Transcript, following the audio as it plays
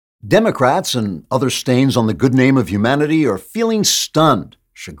Democrats and other stains on the good name of humanity are feeling stunned,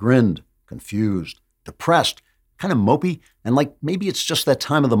 chagrined, confused, depressed, kind of mopey, and like maybe it's just that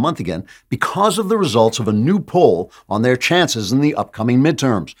time of the month again because of the results of a new poll on their chances in the upcoming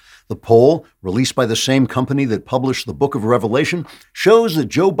midterms. The poll, released by the same company that published the Book of Revelation, shows that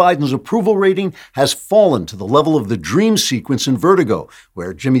Joe Biden's approval rating has fallen to the level of the dream sequence in Vertigo,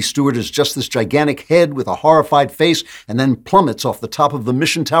 where Jimmy Stewart is just this gigantic head with a horrified face and then plummets off the top of the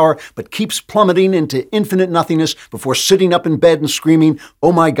mission tower, but keeps plummeting into infinite nothingness before sitting up in bed and screaming,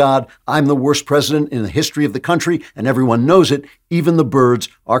 "Oh my God, I'm the worst president in the history of the country, and everyone knows it. Even the birds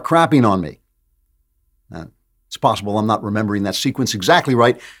are crapping on me." It's possible I'm not remembering that sequence exactly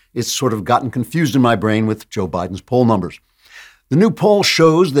right. It's sort of gotten confused in my brain with Joe Biden's poll numbers. The new poll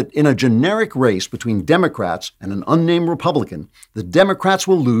shows that in a generic race between Democrats and an unnamed Republican, the Democrats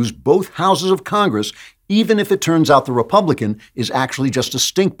will lose both houses of Congress, even if it turns out the Republican is actually just a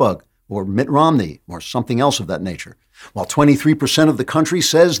stink bug, or Mitt Romney, or something else of that nature. While 23% of the country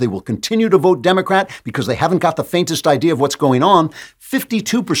says they will continue to vote Democrat because they haven't got the faintest idea of what's going on,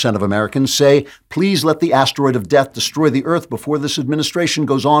 52% of Americans say, please let the asteroid of death destroy the Earth before this administration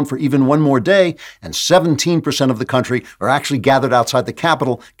goes on for even one more day, and 17% of the country are actually gathered outside the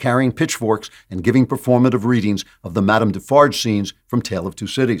Capitol carrying pitchforks and giving performative readings of the Madame Defarge scenes from Tale of Two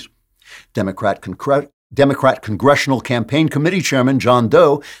Cities. Democrat Congressional Campaign Committee Chairman John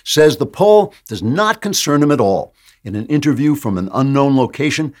Doe says the poll does not concern him at all. In an interview from an unknown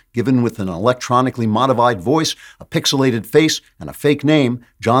location, given with an electronically modified voice, a pixelated face, and a fake name,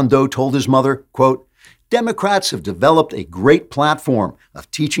 John Doe told his mother, quote, "Democrats have developed a great platform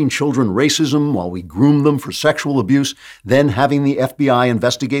of teaching children racism while we groom them for sexual abuse, then having the FBI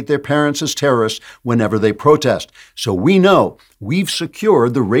investigate their parents as terrorists whenever they protest. So we know we've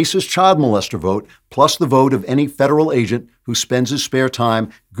secured the racist child molester vote, plus the vote of any federal agent who spends his spare time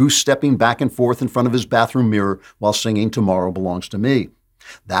goose-stepping back and forth in front of his bathroom mirror while singing 'Tomorrow Belongs to Me.'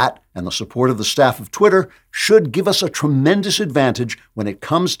 That, and the support of the staff of Twitter, should give us a tremendous advantage when it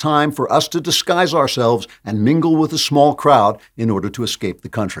comes time for us to disguise ourselves and mingle with a small crowd in order to escape the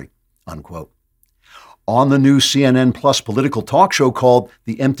country." Unquote. On the new CNN Plus political talk show called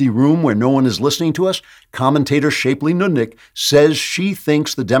The Empty Room Where No One Is Listening to Us, commentator Shapley Nudnik says she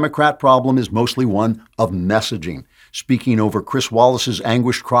thinks the Democrat problem is mostly one of messaging. Speaking over Chris Wallace's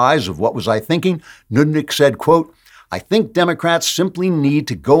anguished cries of "What was I thinking?" Nudnik said, quote, "I think Democrats simply need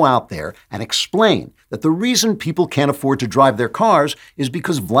to go out there and explain that the reason people can't afford to drive their cars is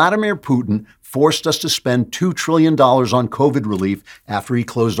because Vladimir Putin forced us to spend $2 trillion on COVID relief after he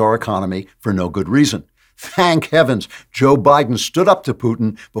closed our economy for no good reason. Thank heavens Joe Biden stood up to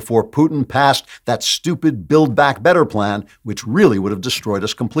Putin before Putin passed that stupid Build Back Better plan, which really would have destroyed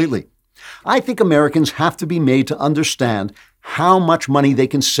us completely. I think Americans have to be made to understand how much money they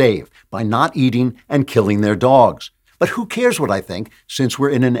can save by not eating and killing their dogs. But who cares what I think, since we're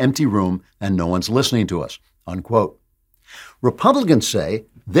in an empty room and no one's listening to us." Unquote. Republicans say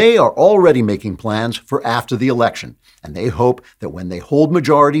they are already making plans for after the election, and they hope that when they hold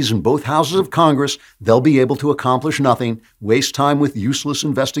majorities in both houses of Congress, they'll be able to accomplish nothing, waste time with useless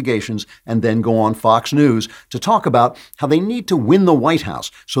investigations, and then go on Fox News to talk about how they need to win the White House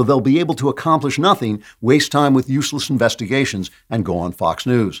so they'll be able to accomplish nothing, waste time with useless investigations, and go on Fox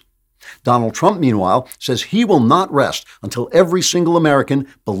News. Donald Trump, meanwhile, says he will not rest until every single American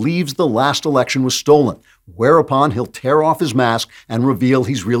believes the last election was stolen, whereupon he'll tear off his mask and reveal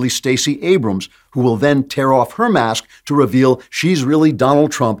he's really Stacey Abrams, who will then tear off her mask to reveal she's really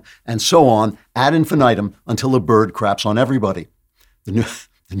Donald Trump, and so on ad infinitum until a bird craps on everybody. The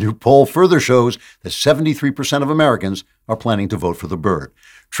new poll further shows that 73% of Americans are planning to vote for the bird.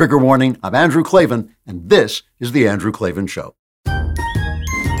 Trigger warning, I'm Andrew Klavan, and this is The Andrew Klavan Show.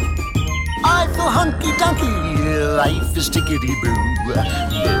 I feel hunky-dunky, life is tickety-boo.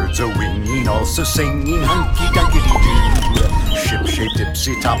 Birds are winging, also singing hunky-dunky-doo. Ship-shape,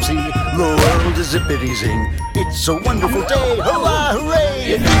 tipsy-topsy, the world is zippity-zing. It's a wonderful day, hurrah,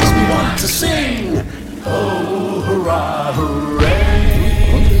 hooray! It makes me want to sing. Oh, hurrah, hooray!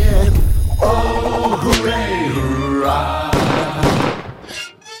 Oh, hooray, hurrah!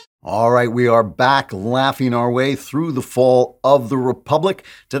 All right, we are back laughing our way through the fall of the Republic.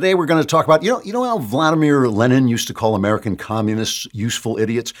 Today we're going to talk about, you know how Vladimir Lenin used to call American communists useful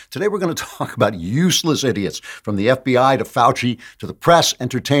idiots? Today we're going to talk about useless idiots, from the FBI to Fauci to the press,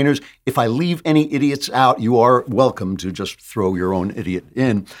 entertainers. If I leave any idiots out, you are welcome to just throw your own idiot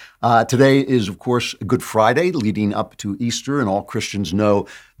in. Today is, of course, Good Friday, leading up to Easter, and all Christians know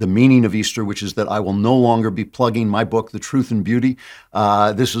the meaning of Easter, which is that I will no longer be plugging my book, The Truth and Beauty.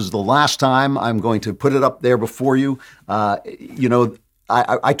 This is the last time I'm going to put it up there before you.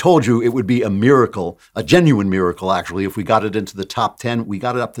 I told you it would be a miracle, a genuine miracle, actually, if we got it into the top 10. We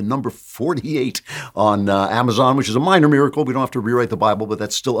got it up to number 48 on Amazon, which is a minor miracle. We don't have to rewrite the Bible, but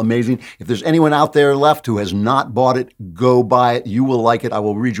that's still amazing. If there's anyone out there left who has not bought it, go buy it. You will like it. I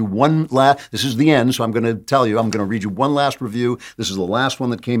will read you one last, this is the end, so I'm going to tell you, I'm going to read you one last review. This is the last one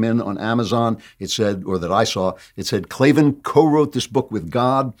that came in on Amazon. It said, or that I saw, it said, Klavan co-wrote this book with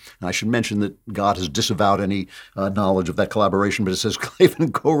God. And I should mention that God has disavowed any knowledge of that collaboration, but it says,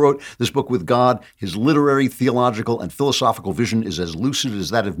 Klavan co-wrote this book with God. His literary, theological, and philosophical vision is as lucid as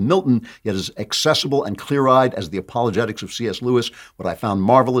that of Milton, yet as accessible and clear-eyed as the apologetics of C.S. Lewis. What I found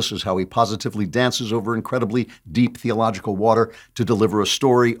marvelous is how he positively dances over incredibly deep theological water to deliver a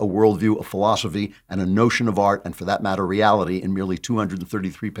story, a worldview, a philosophy, and a notion of art, and for that matter, reality, in merely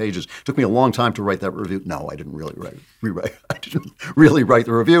 233 pages. It took me a long time to write that review. No, I didn't really write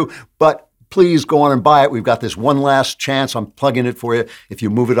the review, but please go on and buy it. We've got this one last chance. I'm plugging it for you. If you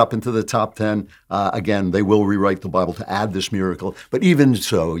move it up into the top 10, again, they will rewrite the Bible to add this miracle. But even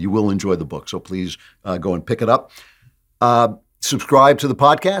so, you will enjoy the book. So please go and pick it up. Subscribe to the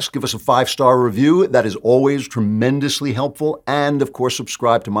podcast. Give us a 5-star review. That is always tremendously helpful. And, of course,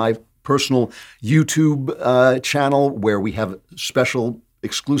 subscribe to my personal YouTube channel where we have special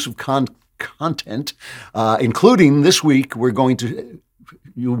exclusive content, including this week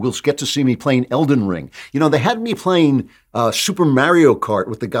you will get to see me playing Elden Ring. You know, they had me playing Super Mario Kart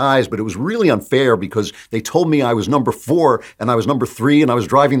with the guys, but it was really unfair because they told me I was number 4 and I was number 3 and I was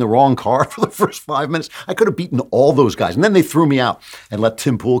driving the wrong car for the first 5 minutes. I could have beaten all those guys. And then they threw me out and let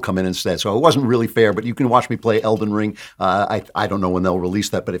Tim Pool come in instead. So it wasn't really fair, but you can watch me play Elden Ring. I don't know when they'll release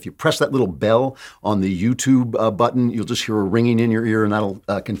that, but if you press that little bell on the YouTube button, you'll just hear a ringing in your ear and that'll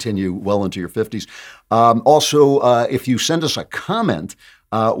continue well into your 50s. Also, if you send us a comment,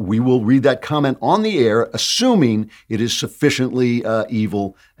 we will read that comment on the air, assuming it is sufficiently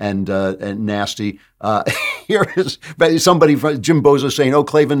evil and nasty. Here is somebody, Jim Bozo, saying, "Oh,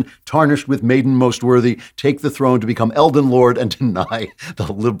 Klavan, tarnished with maiden most worthy, take the throne to become Elden Lord and deny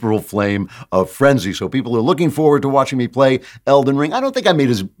the liberal flame of frenzy." So people are looking forward to watching me play Elden Ring. I don't think I made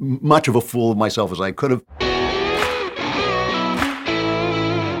as much of a fool of myself as I could have.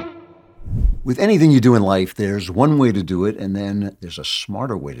 With anything you do in life, there's one way to do it, and then there's a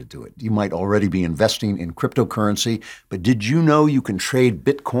smarter way to do it. You might already be investing in cryptocurrency, but did you know you can trade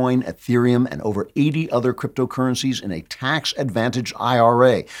Bitcoin, Ethereum, and over 80 other cryptocurrencies in a tax-advantaged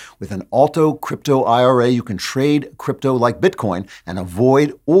IRA? With an Alto Crypto IRA, you can trade crypto like Bitcoin and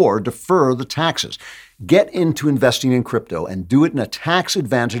avoid or defer the taxes. Get into investing in crypto and do it in a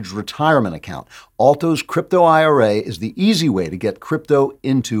tax-advantaged retirement account. Alto's Crypto IRA is the easy way to get crypto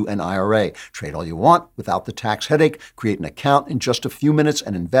into an IRA. Trade all you want without the tax headache. Create an account in just a few minutes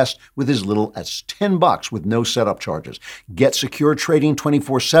and invest with as little as $10 with no setup charges. Get secure trading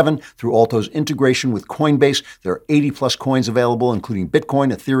 24/7 through Alto's integration with Coinbase. There are 80-plus coins available, including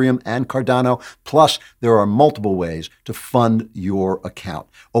Bitcoin, Ethereum, and Cardano. Plus, there are multiple ways to fund your account.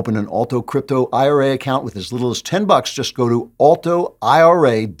 Open an Alto Crypto IRA account with as little as $10. Just go to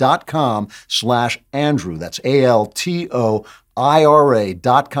altoira.com/Andrew. That's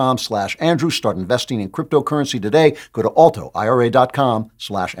ALTOIRA.com/Andrew. Start investing in cryptocurrency today. Go to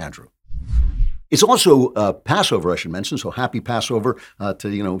altoira.com/Andrew. It's also Passover, I should mention, so happy Passover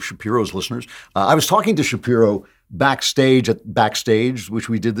to Shapiro's listeners. I was talking to Shapiro backstage at Backstage, which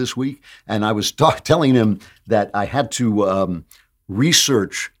we did this week, and I was telling him that I had to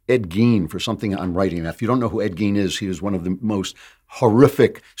research Ed Gein for something I'm writing. Now, if you don't know who Ed Gein is, he is one of the most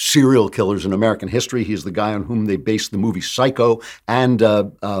horrific serial killers in American history. He is the guy on whom they based the movie Psycho, and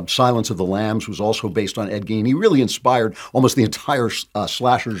Silence of the Lambs was also based on Ed Gein. He really inspired almost the entire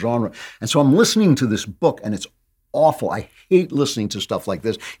slasher genre. And so I'm listening to this book, and it's awful. I hate listening to stuff like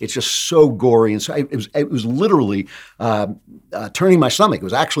this. It's just so gory. And so it was literally turning my stomach. It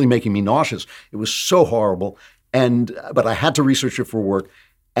was actually making me nauseous. It was so horrible. But I had to research it for work.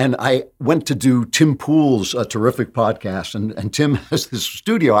 And I went to do Tim Pool's terrific podcast, and Tim has this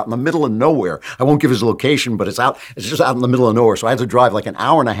studio out in the middle of nowhere. I won't give his location, but it's just out in the middle of nowhere. So I had to drive like an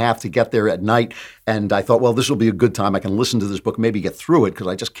hour and a half to get there at night. And I thought, well, this will be a good time. I can listen to this book, maybe get through it, because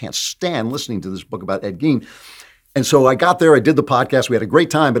I just can't stand listening to this book about Ed Gein. And so I got there, I did the podcast, we had a great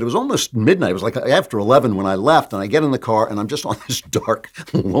time, but it was almost midnight. It was like after 11 when I left, and I get in the car, and I'm just on this dark,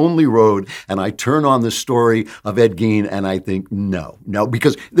 lonely road, and I turn on this story of Ed Gein, and I think, no,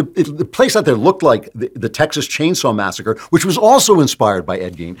 because the place out there looked like the Texas Chainsaw Massacre, which was also inspired by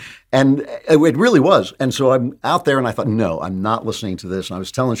Ed Gein, and it really was. And so I'm out there, and I thought, no, I'm not listening to this. And I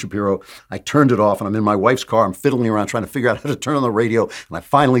was telling Shapiro, I turned it off, and I'm in my wife's car, I'm fiddling around trying to figure out how to turn on the radio, and I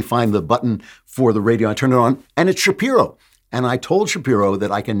finally find the button for the radio. I turn it on, and it's Shapiro. And I told Shapiro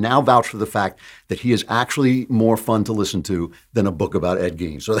that I can now vouch for the fact that he is actually more fun to listen to than a book about Ed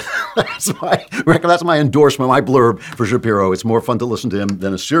Gein. So that's my endorsement, my blurb for Shapiro. It's more fun to listen to him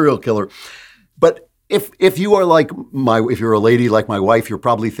than a serial killer. But if you are if you're a lady like my wife, you're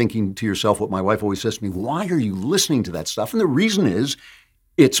probably thinking to yourself what my wife always says to me: why are you listening to that stuff? And the reason is,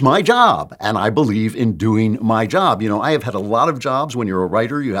 it's my job, and I believe in doing my job. I have had a lot of jobs. When you're a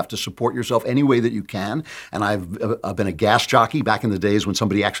writer, you have to support yourself any way that you can. And I've been a gas jockey back in the days when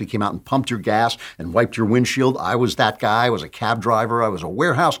somebody actually came out and pumped your gas and wiped your windshield. I was that guy. I was a cab driver. I was a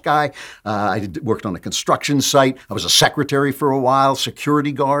warehouse guy. Worked on a construction site. I was a secretary for a while,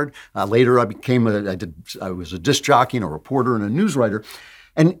 security guard. Later, I was a disc jockey and a reporter and a news writer.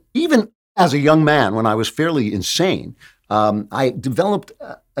 And even as a young man, when I was fairly insane, I developed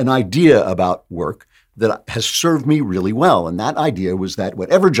an idea about work that has served me really well. And that idea was that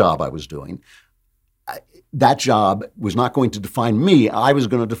whatever job I was doing, that job was not going to define me. I was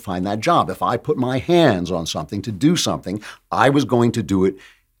going to define that job. If I put my hands on something to do something, I was going to do it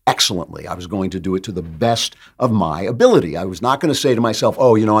excellently. I was going to do it to the best of my ability. I was not going to say to myself,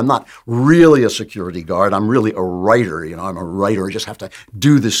 I'm not really a security guard. I'm really a writer. I'm a writer. I just have to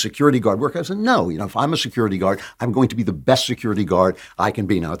do this security guard work. I said, no, if I'm a security guard, I'm going to be the best security guard I can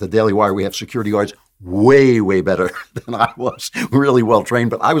be. Now, at the Daily Wire, we have security guards way, way better than I was, really well trained,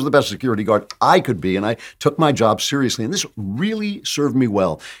 but I was the best security guard I could be, and I took my job seriously, and this really served me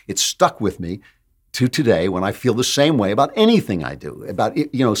well. It stuck with me to today, when I feel the same way about anything I do. About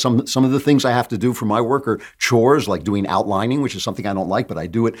some of the things I have to do for my work are chores, like doing outlining, which is something I don't like, but I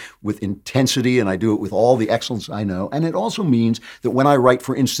do it with intensity and I do it with all the excellence I know. And it also means that when I write,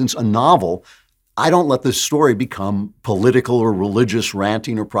 for instance, a novel, I don't let the story become political or religious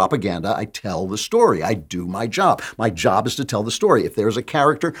ranting or propaganda. I tell the story. I do my job. My job is to tell the story. If there's a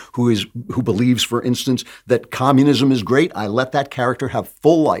character who believes, for instance, that communism is great, I let that character have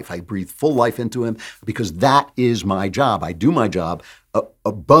full life. I breathe full life into him because that is my job. I do my job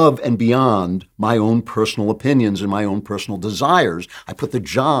above and beyond my own personal opinions and my own personal desires. I put the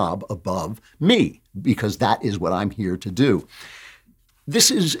job above me because that is what I'm here to do.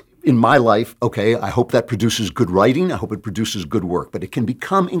 This is, in my life, okay, I hope that produces good writing. I hope it produces good work. But it can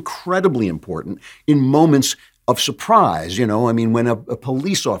become incredibly important in moments of surprise. When a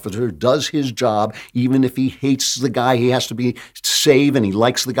police officer does his job, even if he hates the guy he has to save and he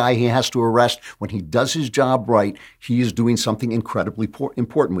likes the guy he has to arrest, when he does his job right, he is doing something incredibly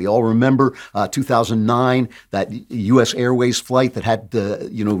important. We all remember 2009, that U.S. Airways flight that had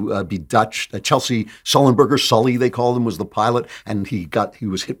to, be Dutch. Chelsea Sullenberger, Sully they called him, was the pilot, and he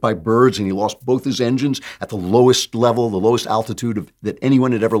was hit by birds and he lost both his engines at the lowest level, the lowest altitude that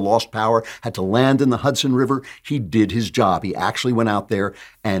anyone had ever lost power, had to land in the Hudson River. He did his job. He actually went out there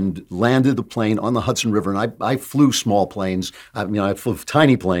and landed the plane on the Hudson River. And I flew small planes. I flew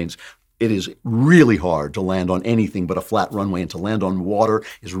tiny planes. It is really hard to land on anything but a flat runway, and to land on water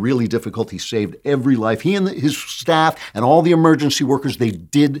is really difficult. He saved every life. He and his staff and all the emergency workers, they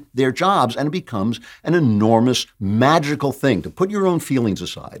did their jobs, and it becomes an enormous, magical thing to put your own feelings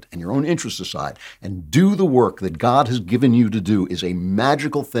aside and your own interests aside and do the work that God has given you to do is a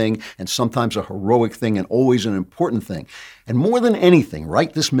magical thing, and sometimes a heroic thing, and always an important thing. And more than anything,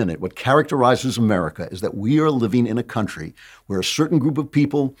 right this minute, what characterizes America is that we are living in a country where a certain group of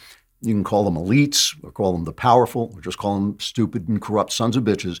people, you can call them elites, or call them the powerful, or just call them stupid and corrupt sons of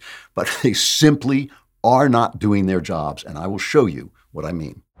bitches, but they simply are not doing their jobs, and I will show you what I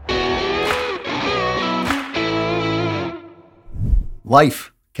mean.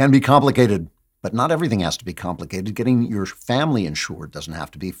 Life can be complicated, but not everything has to be complicated. Getting your family insured doesn't have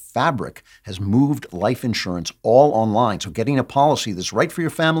to be. Fabric has moved life insurance all online, so getting a policy that's right for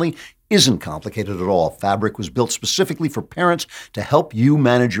your family isn't complicated at all. Fabric was built specifically for parents to help you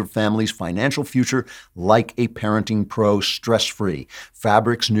manage your family's financial future like a parenting pro, stress-free.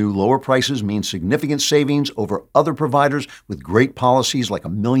 Fabric's new lower prices mean significant savings over other providers with great policies like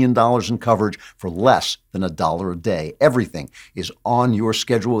 $1 million in coverage for less than $1 a day. Everything is on your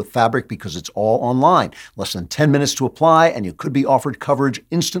schedule with Fabric because it's all online. Less than 10 minutes to apply, and you could be offered coverage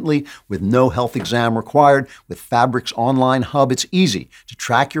instantly with no health exam required. With Fabric's online hub, it's easy to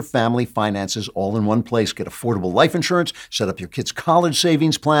track your family finances all in one place. Get affordable life insurance, set up your kids' college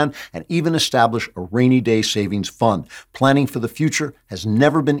savings plan, and even establish a rainy day savings fund. Planning for the future has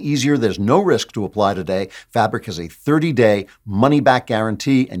never been easier. There's no risk to apply today. Fabric has a 30-day money-back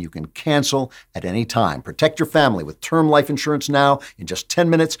guarantee, and you can cancel at any time. Protect your family with term life insurance now in just 10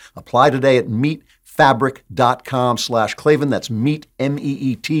 minutes. Apply today at meetfabric.com/Klavan. That's meet,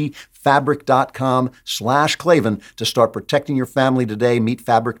 MEET, fabric.com/Klavan to start protecting your family today. Meet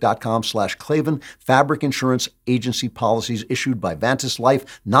fabric.com/Klavan. Fabric insurance agency policies issued by Vantis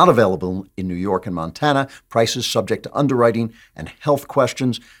Life, not available in New York and Montana. Prices subject to underwriting and health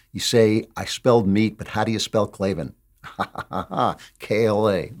questions. You say, I spelled meat, but how do you spell Klavan? Ha ha ha ha.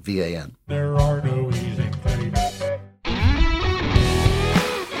 Klavan. There are no easy claims.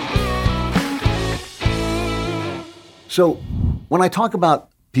 So when I talk about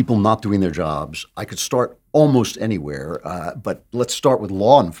people not doing their jobs, I could start almost anywhere, but let's start with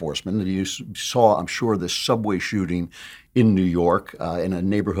law enforcement. You saw, I'm sure, this subway shooting in New York in a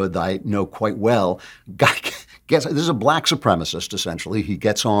neighborhood that I know quite well. This is a black supremacist, essentially. He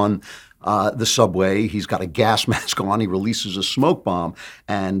gets on the subway. He's got a gas mask on. He releases a smoke bomb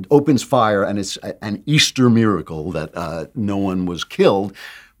and opens fire, and it's an Easter miracle that no one was killed.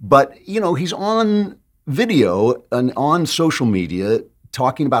 But, he's on video and on social media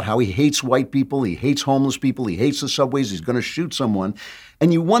talking about how he hates white people, he hates homeless people, he hates the subways, he's going to shoot someone.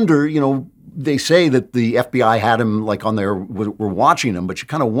 And you wonder, they say that the FBI had him were watching him, but you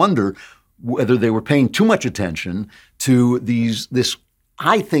kind of wonder whether they were paying too much attention to this,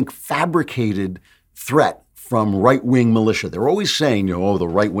 I think, fabricated threat from right-wing militia. They're always saying, the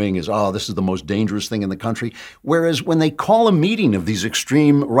right wing is, this is the most dangerous thing in the country. Whereas when they call a meeting of these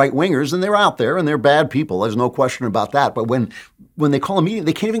extreme right-wingers, and they're out there and they're bad people, there's no question about that. But when they call a meeting,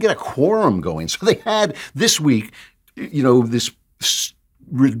 they can't even get a quorum going. So they had this week, this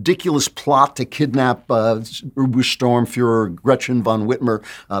ridiculous plot to kidnap Sturmfuhrer Gretchen von Whitmer,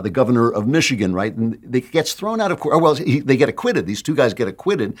 the governor of Michigan, right? And they gets thrown out of court. Well, they get acquitted. These two guys get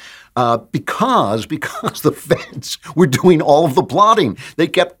acquitted because the feds were doing all of the plotting. They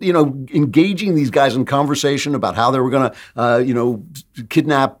kept, engaging these guys in conversation about how they were going to,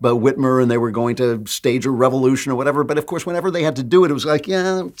 kidnap Whitmer and they were going to stage a revolution or whatever. But of course, whenever they had to do it, it was like,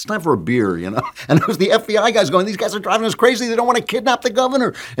 it's time for a beer, And it was the FBI guys going, these guys are driving us crazy. They don't want to kidnap the governor.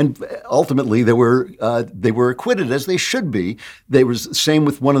 And ultimately, they were acquitted, as they should be. They was the same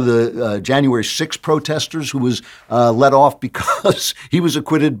with one of the January 6th protesters who was let off because he was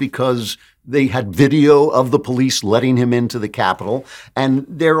acquitted because they had video of the police letting him into the Capitol. And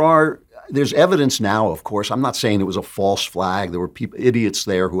there's evidence now, of course. I'm not saying it was a false flag. There were idiots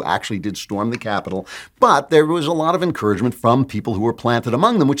there who actually did storm the Capitol. But there was a lot of encouragement from people who were planted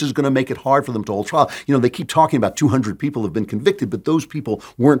among them, which is going to make it hard for them to hold trial. They keep talking about 200 people have been convicted, but those people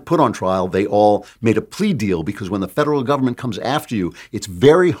weren't put on trial. They all made a plea deal because when the federal government comes after you, it's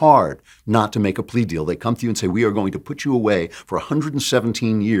very hard not to make a plea deal. They come to you and say, we are going to put you away for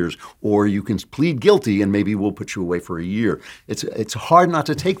 117 years, or you can plead guilty and maybe we'll put you away for a year. It's hard not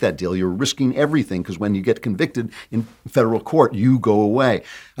to take that deal. You're risking everything because when you get convicted in federal court, you go away.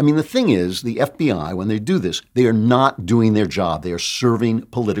 I mean, the thing is, the FBI, when they do this, they are not doing their job. They are serving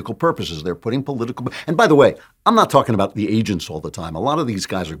political purposes. They're putting political... And by the way, I'm not talking about the agents all the time. A lot of these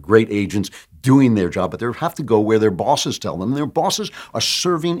guys are great agents doing their job, but they have to go where their bosses tell them. Their bosses are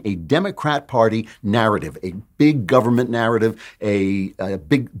serving a Democrat Party narrative, a big government narrative, a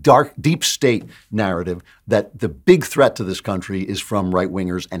big, dark, deep state narrative that the big threat to this country is from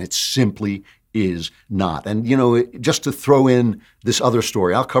right-wingers, and it simply is not. And, just to throw in this other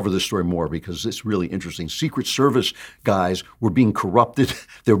story, I'll cover this story more because it's really interesting. Secret Service guys were being corrupted.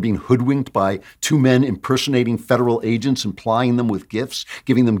 They were being hoodwinked by two men impersonating federal agents and plying them with gifts,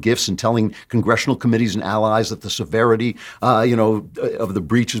 giving them gifts and telling congressional committees and allies that the severity, of the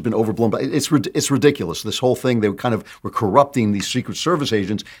breach has been overblown. But it's ridiculous. This whole thing, they were corrupting these Secret Service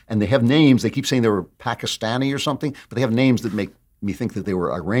agents, and they have names. They keep saying they were Pakistani or something, but they have names that make me think that they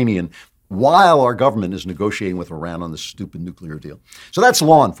were Iranian, while our government is negotiating with Iran on this stupid nuclear deal. So that's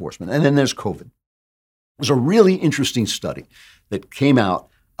law enforcement. And then there's COVID. There's a really interesting study that came out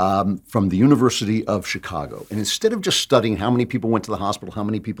from the University of Chicago. And instead of just studying how many people went to the hospital, how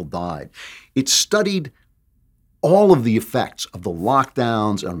many people died, it studied all of the effects of the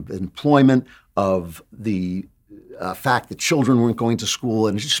lockdowns, of employment, of the fact that children weren't going to school,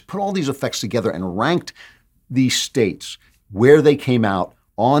 and just put all these effects together and ranked these states where they came out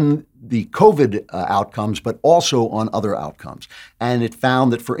on the COVID outcomes, but also on other outcomes. And it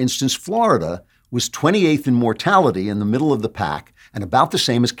found that, for instance, Florida was 28th in mortality, in the middle of the pack, and about the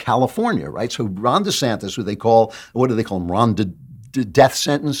same as California, right? So Ron DeSantis, what do they call him? Ron Death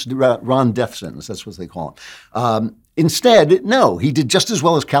Sentence? Ron Death Sentence, that's what they call him. Instead, no, he did just as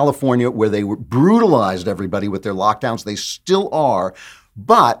well as California, where they brutalized everybody with their lockdowns. They still are,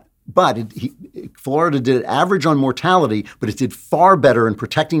 but Florida did average on mortality, but it did far better in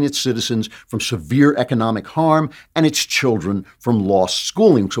protecting its citizens from severe economic harm and its children from lost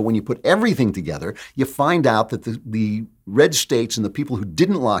schooling. So when you put everything together, you find out that the red states and the people who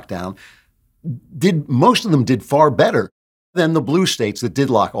didn't lock down most of them did far better than the blue states that did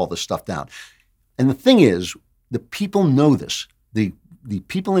lock all this stuff down. And the thing is, the people know this. The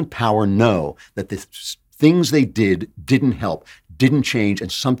people in power know that the things they didn't help, didn't change,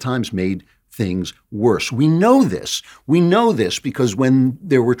 and sometimes made things worse. We know this. We know this because when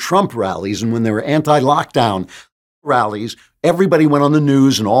there were Trump rallies and when there were anti-lockdown rallies, everybody went on the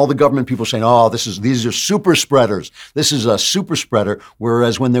news and all the government people saying, oh, these are super spreaders. This is a super spreader.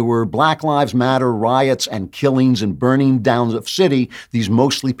 Whereas when there were Black Lives Matter riots and killings and burning down of city, these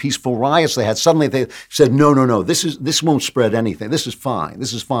mostly peaceful riots they had, suddenly they said, no, this won't spread anything. This is fine.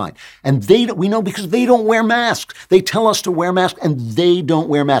 This is fine. And we know because they don't wear masks. They tell us to wear masks and they don't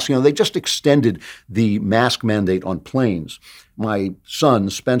wear masks. They just extended the mask mandate on planes. My son,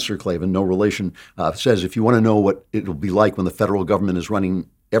 Spencer Klavan, no relation, says if you want to know what it'll be like when the federal government is running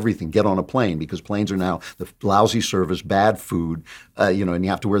everything, get on a plane, because planes are now the lousy service, bad food, and you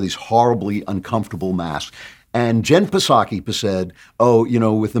have to wear these horribly uncomfortable masks. And Jen Psaki said,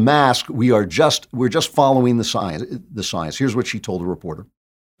 with the mask, we're just following the science. Here's what she told a reporter.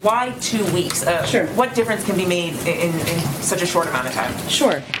 Why 2 weeks? Sure. What difference can be made in such a short amount of time?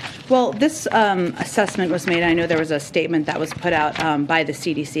 Sure. Well, this assessment was made. I know there was a statement that was put out by the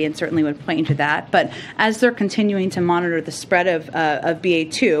CDC and certainly would point to that. But as they're continuing to monitor the spread of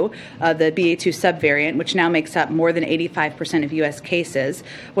BA2, the BA2 subvariant, which now makes up more than 85% of U.S. cases,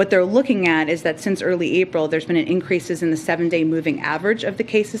 what they're looking at is that since early April, there's been increases in the 7-day moving average of the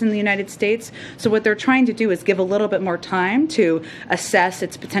cases in the United States. So what they're trying to do is give a little bit more time to assess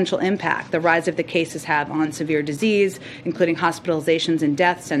its potential impact, the rise of the cases have on severe disease, including hospitalizations and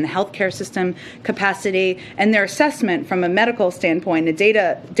deaths, and the healthcare system capacity. And their assessment from a medical standpoint, a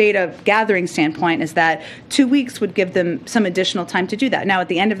data gathering standpoint, is that 2 weeks would give them some additional time to do that. Now, at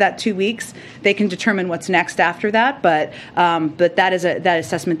the end of that 2 weeks, they can determine what's next after that. But that is that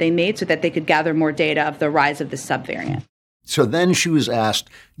assessment they made so that they could gather more data of the rise of the subvariant. So then she was asked,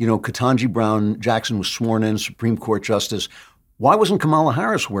 Ketanji Brown Jackson was sworn in, Supreme Court Justice. Why wasn't Kamala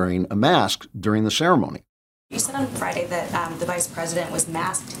Harris wearing a mask during the ceremony? You said on Friday that the vice president was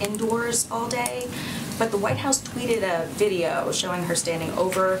masked indoors all day, but the White House tweeted a video showing her standing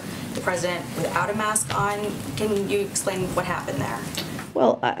over the president without a mask on. Can you explain what happened there?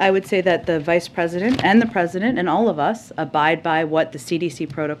 Well, I would say that the vice president and the president and all of us abide by what the CDC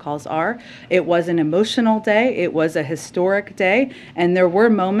protocols are. It was an emotional day. It was a historic day. And there were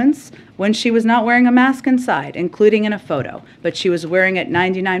moments when she was not wearing a mask inside, including in a photo. But she was wearing it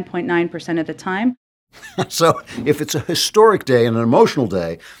 99.9% of the time. So if it's a historic day and an emotional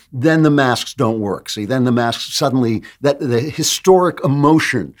day, then the masks don't work. See, then the masks suddenly, that the historic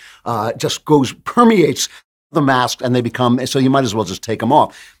emotion just permeates the mask and they become, so you might as well just take them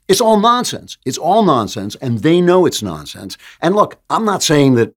off. It's all nonsense. It's all nonsense, and they know it's nonsense. And look, I'm not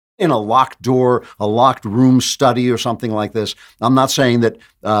saying that in a locked door, a locked room study or something like this, I'm not saying that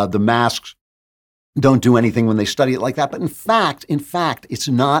the masks don't do anything when they study it like that. But in fact, it's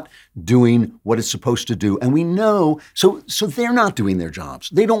not doing what it's supposed to do. And we know, so they're not doing their jobs.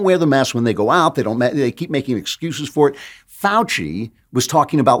 They don't wear the mask when they go out. They keep making excuses for it. Fauci was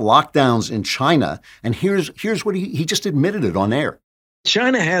talking about lockdowns in China. And here's what he just admitted it on air.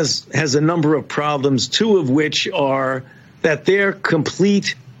 China has a number of problems, two of which are that their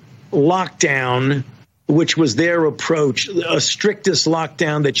complete lockdown, which was their approach, a strictest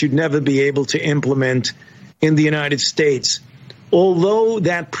lockdown that you'd never be able to implement in the United States. Although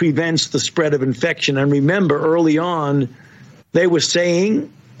that prevents the spread of infection, and remember, early on, they were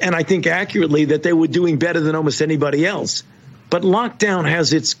saying, and I think accurately, that they were doing better than almost anybody else. But lockdown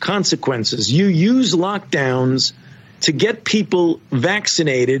has its consequences. You use lockdowns to get people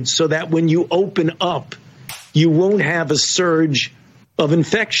vaccinated so that when you open up, you won't have a surge of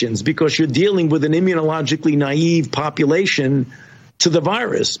infections because you're dealing with an immunologically naive population to the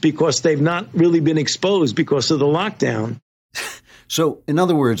virus because they've not really been exposed because of the lockdown. So, in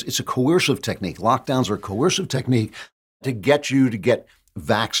other words, it's a coercive technique. Lockdowns are a coercive technique to get you to get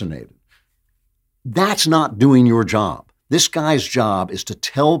vaccinated. That's not doing your job. This guy's job is to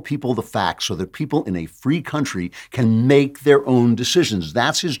tell people the facts so that people in a free country can make their own decisions.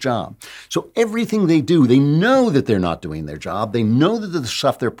 That's his job. So everything they do, they know that they're not doing their job. They know that the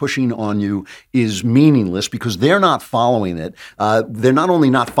stuff they're pushing on you is meaningless because they're not following it. They're not only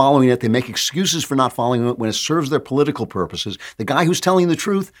not following it, they make excuses for not following it when it serves their political purposes. The guy who's telling the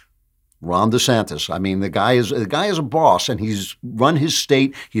truth, Ron DeSantis. I mean, the guy is a boss, and he's run his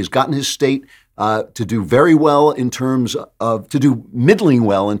state. He has gotten his state to do very well in terms of, to do middling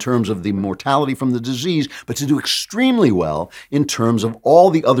well in terms of the mortality from the disease, but to do extremely well in terms of all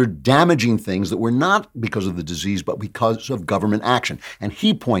the other damaging things that were not because of the disease, but because of government action. And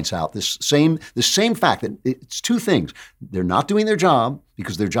he points out this same fact that it's two things. They're not doing their job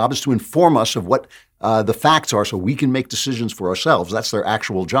because their job is to inform us of what the facts are so we can make decisions for ourselves. That's their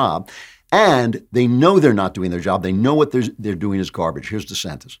actual job. And they know they're not doing their job. They know what they're doing is garbage. Here's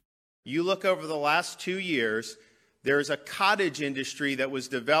DeSantis. You look over the last 2 years, there's a cottage industry that was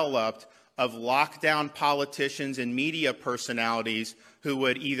developed of lockdown politicians and media personalities who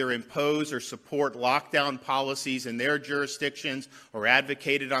would either impose or support lockdown policies in their jurisdictions or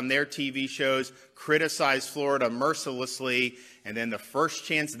advocated on their TV shows, criticize Florida mercilessly, and then the first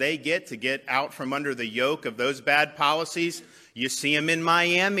chance they get to get out from under the yoke of those bad policies, you see them in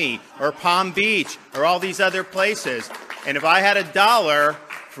Miami or Palm Beach or all these other places. And if I had $1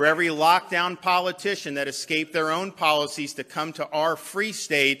 for every lockdown politician that escaped their own policies to come to our free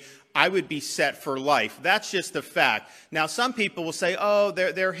state, I would be set for life. That's just a fact. Now, some people will say, oh,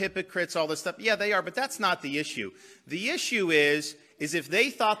 they're hypocrites, all this stuff. Yeah, they are, but that's not the issue. The issue is if they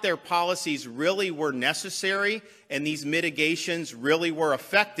thought their policies really were necessary and these mitigations really were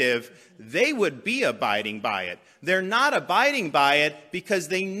effective, they would be abiding by it. They're not abiding by it because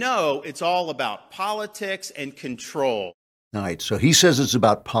they know it's all about politics and control. All right, so he says it's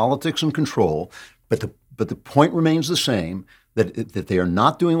about politics and control, but the point remains the same, that they are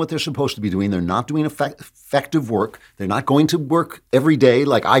not doing what they're supposed to be doing. They're not doing effective work. They're not going to work every day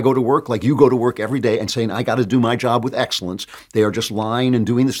like I go to work, like you go to work every day and saying, I got to do my job with excellence. They are just lying and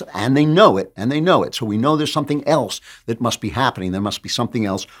doing this, and they know it, So we know there's something else that must be happening. There must be something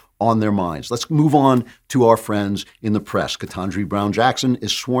else on their minds. Let's move on to our friends in the press. Ketanji Brown Jackson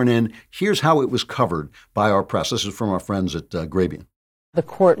is sworn in. Here's how it was covered by our press. This is from our friends at Grabien. The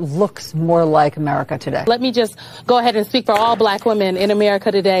court looks more like America today. Let me just go ahead and speak for all black women in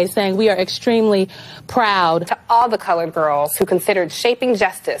America today, saying we are extremely proud. To all the colored girls who considered shaping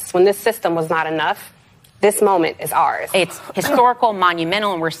justice when this system was not enough, this moment is ours. It's historical,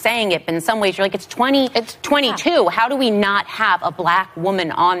 monumental, and we're saying it, but in some ways you're like, it's 22. How do we not have a black woman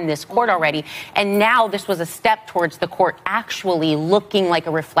on this court already? And now this was a step towards the court actually looking like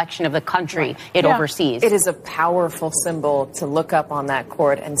a reflection of the country it oversees. It is a powerful symbol to look up on that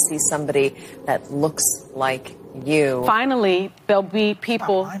court and see somebody that looks like you. Finally, there'll be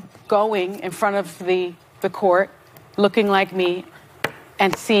people going in front of the court looking like me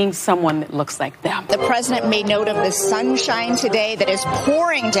and seeing someone that looks like them. The president made note of the sunshine today that is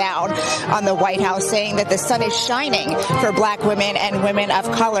pouring down on the White House, saying that the sun is shining for black women and women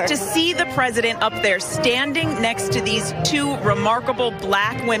of color. To see the president up there standing next to these two remarkable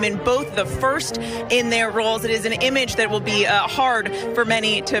black women, both the first in their roles, it is an image that will be hard for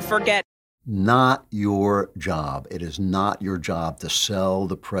many to forget. Not your job. It is not your job to sell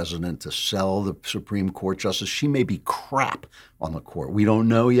the president, to sell the Supreme Court justice. She may be crap on the court. We don't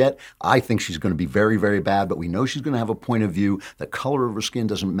know yet. I think she's going to be very, very bad, but we know she's going to have a point of view. The color of her skin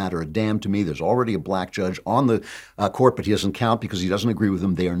doesn't matter a damn to me. There's already a black judge on the court, but he doesn't count because he doesn't agree with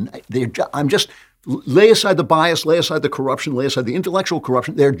them. Lay aside the bias, lay aside the corruption, lay aside the intellectual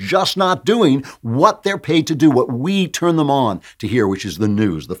corruption. They're just not doing what they're paid to do, what we turn them on to hear, which is the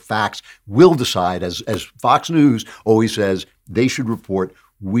news. The facts will decide, as Fox News always says, they should report,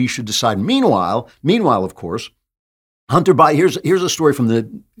 we should decide. Meanwhile, of course, Hunter Biden, here's a story from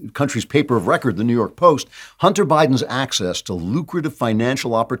the country's paper of record, the New York Post. Hunter Biden's access to lucrative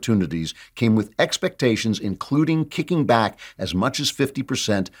financial opportunities came with expectations, including kicking back as much as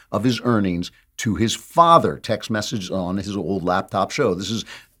 50% of his earnings to his father. Text message on his old laptop show.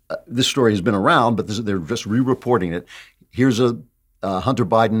 This story has been around, but they're just re-reporting it. Here's a Hunter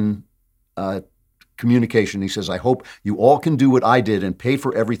Biden communication. He says, I hope you all can do what I did and pay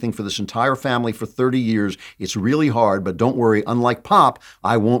for everything for this entire family for 30 years. It's really hard, but don't worry. Unlike Pop,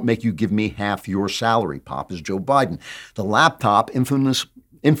 I won't make you give me half your salary. Pop is Joe Biden. The laptop,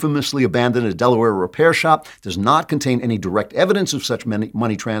 infamously abandoned at a Delaware repair shop, does not contain any direct evidence of such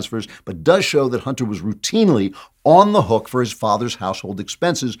money transfers, but does show that Hunter was routinely on the hook for his father's household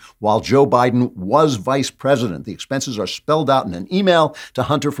expenses while Joe Biden was vice president. The expenses are spelled out in an email to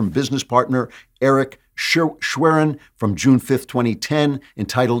Hunter from business partner Eric Schwerin from June 5th, 2010,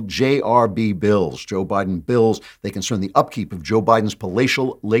 entitled JRB Bills. Joe Biden bills. They concern the upkeep of Joe Biden's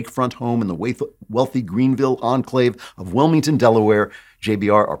palatial lakefront home in the wealthy Greenville enclave of Wilmington, Delaware.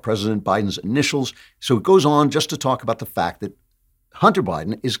 JBR are President Biden's initials. So it goes on just to talk about the fact that Hunter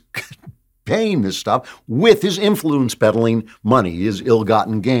Biden is paying this stuff with his influence peddling money, his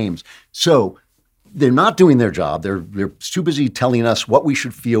ill-gotten gains. So they're not doing their job. They're too busy telling us what we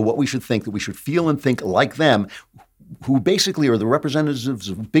should feel, what we should think, that we should feel and think like them, who basically are the representatives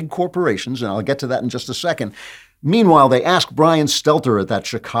of big corporations, and I'll get to that in just a second. Meanwhile, they asked Brian Stelter at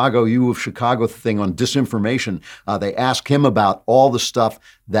that U of Chicago thing on disinformation. They asked him about all the stuff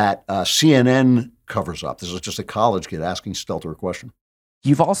that CNN covers up. This is just a college kid asking Stelter a question.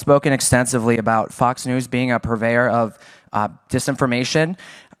 You've all spoken extensively about Fox News being a purveyor of disinformation,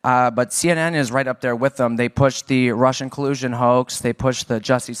 but CNN is right up there with them. They pushed the Russian collusion hoax. They pushed the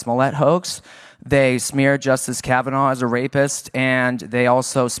Jussie Smollett hoax. They smeared Justice Kavanaugh as a rapist, and they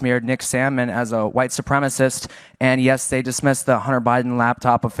also smeared Nick Sandmann as a white supremacist. And yes, they dismissed the Hunter Biden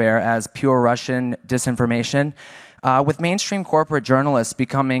laptop affair as pure Russian disinformation. With mainstream corporate journalists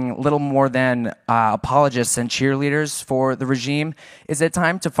becoming little more than apologists and cheerleaders for the regime, is it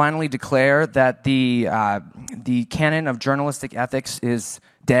time to finally declare that the canon of journalistic ethics is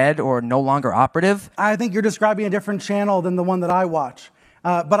dead or no longer operative? I think you're describing a different channel than the one that I watch.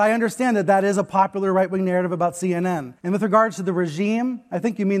 But I understand that that is a popular right-wing narrative about CNN. And with regards to the regime, I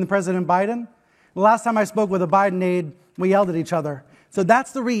think you mean the President Biden. The last time I spoke with a Biden aide, we yelled at each other. So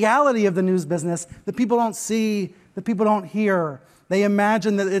that's the reality of the news business that people don't see, that people don't hear. They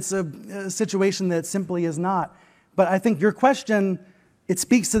imagine that it's a situation that simply is not. But I think your question, it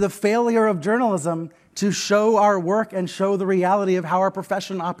speaks to the failure of journalism to show our work and show the reality of how our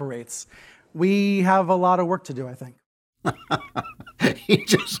profession operates. We have a lot of work to do, I think.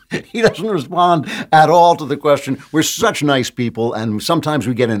 He doesn't respond at all to the question. We're such nice people, and sometimes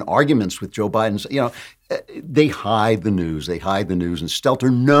we get in arguments with Joe Biden. You know, they hide the news. They hide the news, and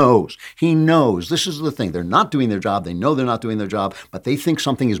Stelter knows. He knows. This is the thing. They're not doing their job. They know they're not doing their job, but they think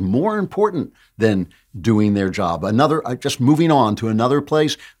something is more important than doing their job. Just moving on to another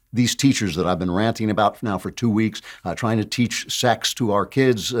place. These teachers that I've been ranting about now for 2 weeks, trying to teach sex to our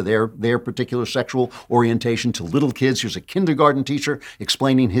kids, their particular sexual orientation to little kids. Here's a kindergarten teacher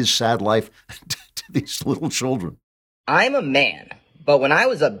explaining his sad life to these little children. I'm a man, but when I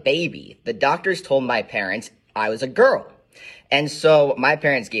was a baby, the doctors told my parents I was a girl. And so my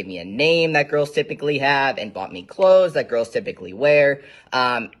parents gave me a name that girls typically have and bought me clothes that girls typically wear.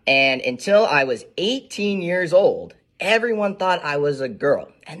 And until I was 18 years old, everyone thought I was a girl.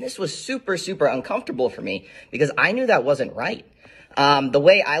 And this was super, super uncomfortable for me because I knew that wasn't right. The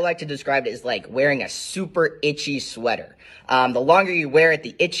way I like to describe it is like wearing a super itchy sweater. The longer you wear it,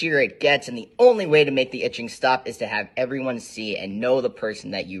 the itchier it gets. And the only way to make the itching stop is to have everyone see and know the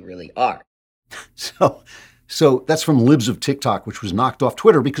person that you really are. So that's from Libs of TikTok, which was knocked off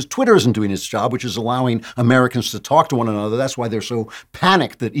Twitter because Twitter isn't doing its job, which is allowing Americans to talk to one another. That's why they're so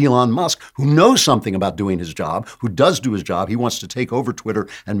panicked that Elon Musk, who knows something about doing his job, who does do his job, he wants to take over Twitter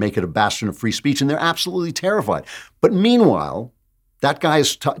and make it a bastion of free speech, and they're absolutely terrified. But meanwhile, that guy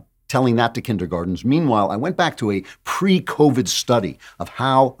is telling that to kindergartens. Meanwhile, I went back to a pre-COVID study of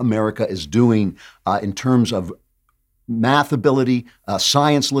how America is doing in terms of math ability,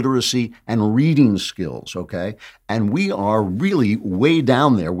 science literacy, and reading skills, okay? And we are really way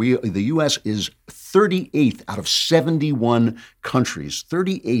down there. The U.S. is 38th out of 71 countries.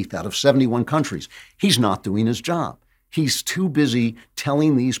 38th out of 71 countries. He's not doing his job. He's too busy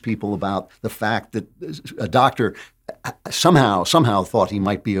telling these people about the fact that a doctor somehow thought he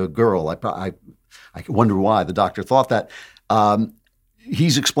might be a girl. I wonder why the doctor thought that.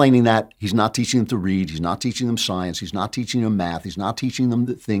 He's explaining that he's not teaching them to read. He's not teaching them science. He's not teaching them math. He's not teaching them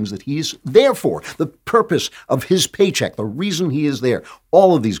the things that he's there for, the purpose of his paycheck, the reason he is there.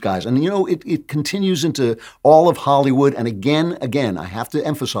 All of these guys. And, you know, it continues into all of Hollywood. And again, I have to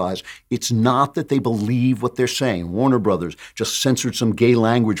emphasize, it's not that they believe what they're saying. Warner Brothers just censored some gay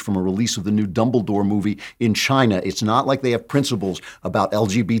language from a release of the new Dumbledore movie in China. It's not like they have principles about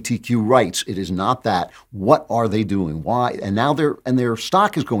LGBTQ rights. It is not that. What are they doing? Why? And now their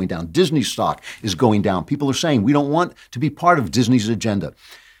stock is going down. Disney's stock is going down. People are saying we don't want to be part of Disney's agenda.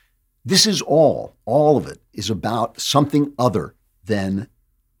 This is all of it is about something other than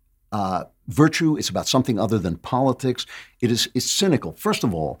virtue. It's about something other than politics. It's cynical. First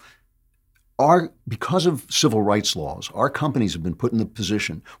of all, because of civil rights laws, our companies have been put in the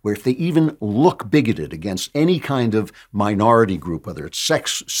position where if they even look bigoted against any kind of minority group, whether it's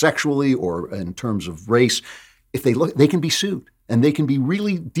sexually or in terms of race, if they look, they can be sued. And they can be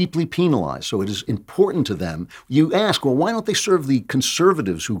really deeply penalized. So it is important to them. You ask, well, why don't they serve the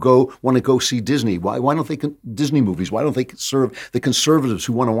conservatives who want to go see Disney? Why don't they Disney movies? Why don't they serve the conservatives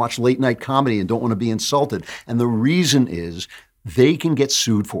who want to watch late night comedy and don't want to be insulted? And the reason is they can get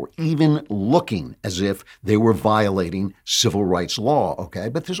sued for even looking as if they were violating civil rights law, okay?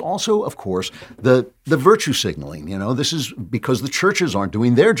 But there's also, of course, the virtue signaling. This is because the churches aren't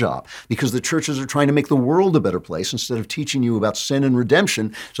doing their job, because the churches are trying to make the world a better place instead of teaching you about sin and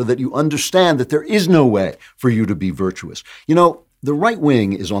redemption so that you understand that there is no way for you to be virtuous. The right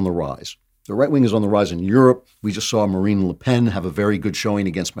wing is on the rise. The right wing is on the rise in Europe. We just saw Marine Le Pen have a very good showing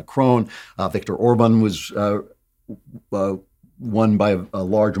against Macron. Viktor Orban was won by a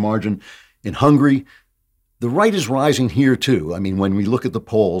large margin in Hungary. The right is rising here too. I mean, when we look at the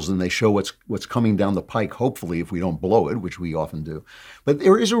polls and they show what's coming down the pike, hopefully if we don't blow it, which we often do. But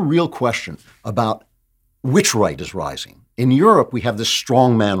there is a real question about which right is rising. In Europe, we have this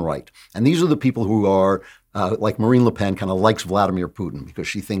strongman right. And these are the people who are like Marine Le Pen kind of likes Vladimir Putin because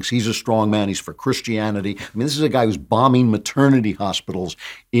she thinks he's a strong man. He's for Christianity. I mean, this is a guy who's bombing maternity hospitals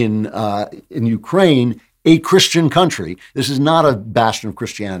in Ukraine, a Christian country. This is not a bastion of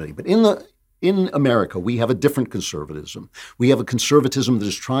Christianity. But in America, we have a different conservatism. We have a conservatism that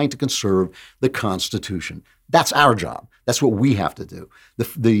is trying to conserve the Constitution. That's our job. That's what we have to do.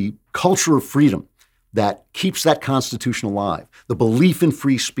 The culture of freedom that keeps that Constitution alive, the belief in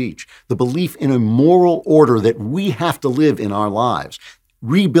free speech, the belief in a moral order that we have to live in our lives.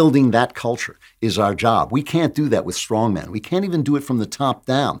 Rebuilding that culture is our job. We can't do that with strongmen. We can't even do it from the top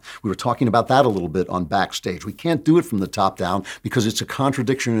down. We were talking about that a little bit on Backstage. We can't do it from the top down because it's a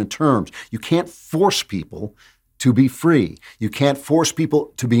contradiction in terms. You can't force people to be free. You can't force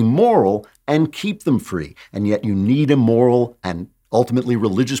people to be moral and keep them free. And yet you need a moral and ultimately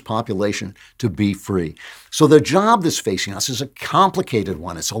religious population to be free. So the job that's facing us is a complicated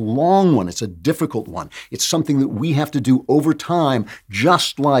one. It's a long one. It's a difficult one. It's something that we have to do over time,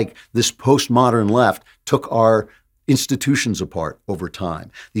 just like this postmodern left took our institutions apart over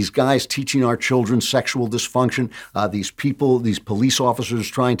time. These guys teaching our children sexual dysfunction, these police officers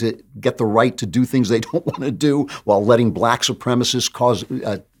trying to get the right to do things they don't want to do while letting black supremacists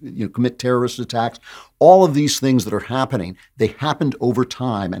commit terrorist attacks. All of these things that are happening, they happened over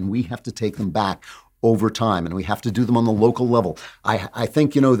time, and we have to take them back over time, and we have to do them on the local level. I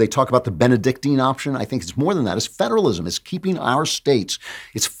think, they talk about the Benedictine option. I think it's more than that. It's federalism. It's keeping our states.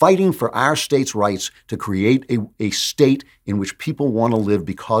 It's fighting for our states' rights to create a state in which people want to live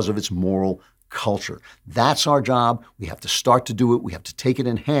because of its moral culture. That's our job. We have to start to do it. We have to take it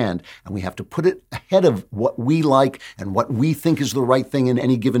in hand, and we have to put it ahead of what we like and what we think is the right thing in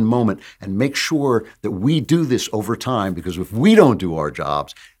any given moment, and make sure that we do this over time, because if we don't do our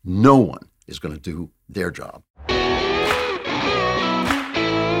jobs, no one is going to do their job.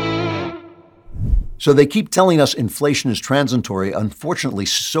 So they keep telling us inflation is transitory. Unfortunately,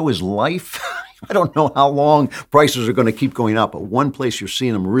 so is life. I don't know how long prices are going to keep going up, but one place you're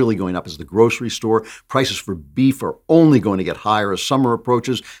seeing them really going up is the grocery store. Prices for beef are only going to get higher as summer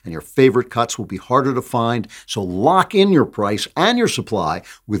approaches, and your favorite cuts will be harder to find. So lock in your price and your supply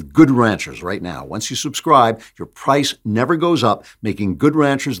with Good Ranchers right now. Once you subscribe, your price never goes up, making Good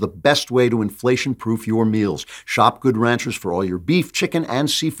Ranchers the best way to inflation-proof your meals. Shop Good Ranchers for all your beef, chicken,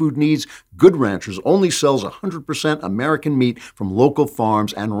 and seafood needs. Good Ranchers only sells 100% American meat from local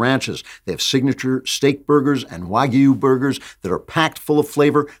farms and ranches. They have signature steak burgers and Wagyu burgers that are packed full of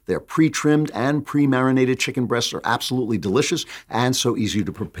flavor. Their pre-trimmed and pre-marinated chicken breasts are absolutely delicious and so easy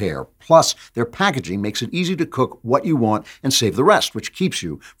to prepare. Plus, their packaging makes it easy to cook what you want and save the rest, which keeps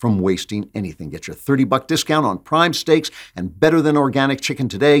you from wasting anything. Get your $30 discount on prime steaks and better than organic chicken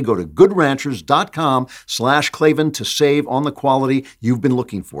today. Go to goodranchers.com/Klavan to save on the quality you've been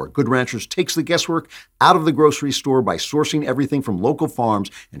looking for. Good Ranchers takes the guesswork out of the grocery store by sourcing everything from local farms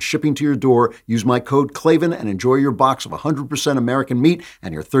and shipping to your door. Use my code Klavan and enjoy your box of 100% American meat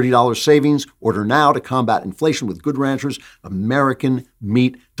and your $30 savings. Order now to combat inflation with Good Ranchers American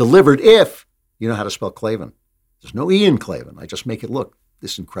meat delivered if you know how to spell Klavan. There's no E in Klavan. I just make it look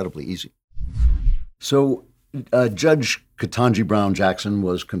this incredibly easy. So Judge Ketanji Brown Jackson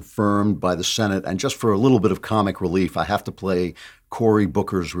was confirmed by the Senate, and just for a little bit of comic relief, I have to play Cory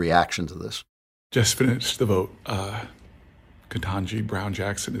Booker's reaction to this. Just finished the vote. Ketanji Brown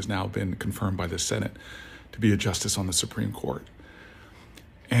Jackson has now been confirmed by the Senate to be a justice on the Supreme Court.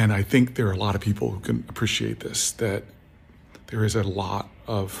 And I think there are a lot of people who can appreciate this, that there is a lot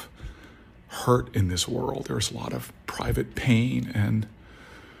of hurt in this world. There's a lot of private pain and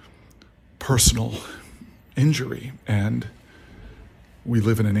personal injury. And we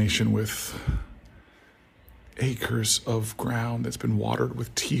live in a nation with acres of ground that's been watered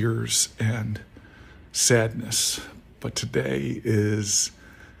with tears and sadness. But today is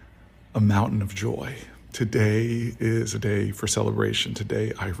a mountain of joy. Today is a day for celebration.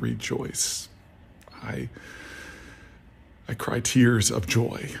 Today I rejoice. I I cry tears of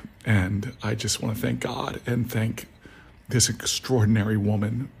joy. And I just want to thank God and thank this extraordinary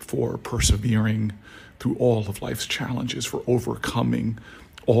woman for persevering through all of life's challenges, for overcoming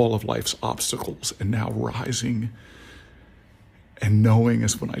all of life's obstacles, and now rising and knowing,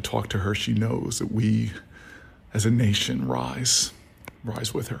 as when I talk to her, she knows that we as a nation rise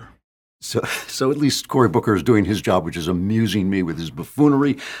with her. So at least Cory Booker is doing his job, which is amusing me with his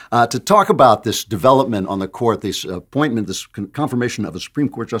buffoonery. To talk about this development on the court, this appointment, this confirmation of a Supreme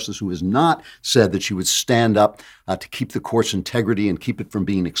Court justice who has not said that she would stand up to keep the court's integrity and keep it from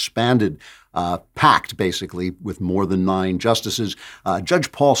being expanded, packed basically with more than 9 justices.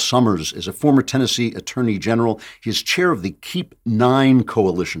 Judge Paul Summers is a former Tennessee Attorney General. He is chair of the Keep 9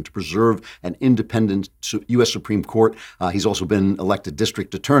 Coalition to preserve an independent U.S. Supreme Court. He's also been elected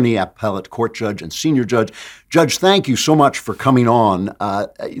district attorney, appellate court judge, and senior judge. Judge, thank you so much for coming on.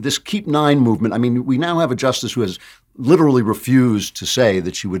 This Keep 9 movement, I mean, we now have a justice who has literally refused to say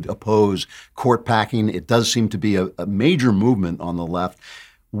that she would oppose court packing. It does seem to be a major movement on the left.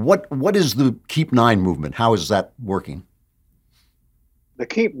 What is the Keep 9 movement? How is that working? The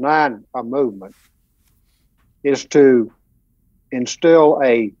Keep 9 movement is to instill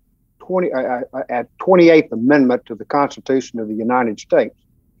a 28th Amendment to the Constitution of the United States.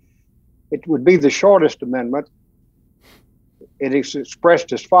 It would be the shortest amendment. It is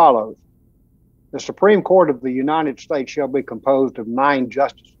expressed as follows. The Supreme Court of the United States shall be composed of 9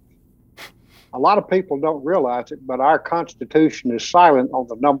 justices. A lot of people don't realize it, but our Constitution is silent on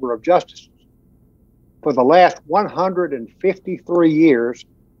the number of justices. For the last 153 years,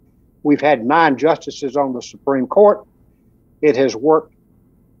 we've had 9 justices on the Supreme Court. It has worked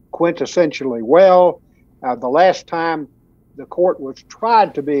quintessentially well. The last time the court was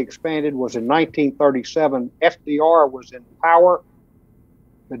tried to be expanded was in 1937. FDR was in power.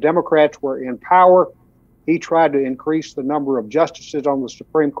 The Democrats were in power. He tried to increase the number of justices on the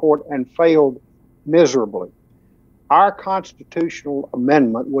Supreme Court and failed miserably. Our constitutional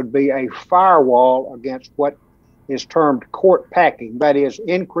amendment would be a firewall against what is termed court packing, that is,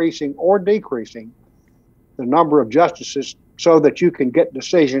 increasing or decreasing the number of justices so that you can get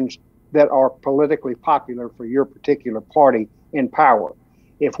decisions that are politically popular for your particular party in power.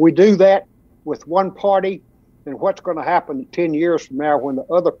 If we do that with one party, then what's going to happen 10 years from now when the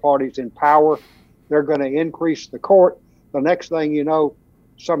other party's in power? They're going to increase the court. The next thing you know,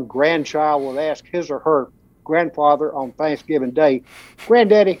 some grandchild will ask his or her grandfather on Thanksgiving Day,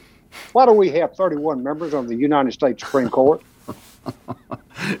 Granddaddy, why do we have 31 members on the United States Supreme Court?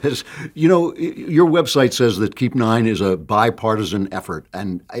 You know, your website says that Keep 9 is a bipartisan effort,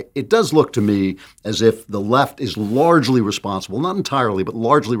 and it does look to me as if the left is largely responsible, not entirely, but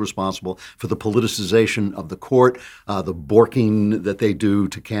largely responsible for the politicization of the court, the borking that they do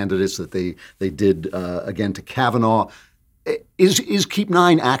to candidates that they did, again, to Kavanaugh. Is Keep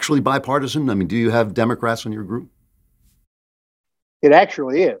 9 actually bipartisan? I mean, do you have Democrats in your group? It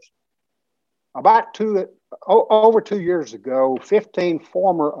actually is. Over 2 years ago, 15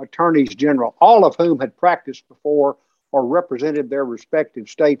 former attorneys general, all of whom had practiced before or represented their respective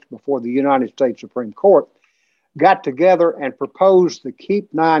states before the United States Supreme Court, got together and proposed the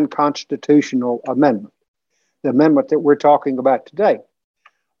Keep 9 constitutional amendment, the amendment that we're talking about today.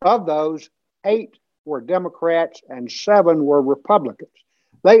 Of those, 8 were Democrats and 7 were Republicans.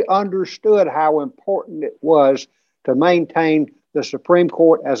 They understood how important it was to maintain the Supreme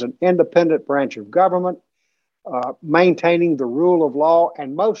Court as an independent branch of government, maintaining the rule of law,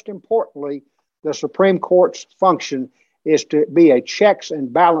 and most importantly, the Supreme Court's function is to be a checks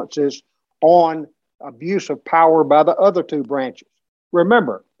and balances on abuse of power by the other 2 branches.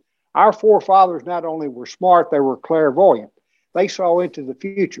 Remember, our forefathers not only were smart, they were clairvoyant. They saw into the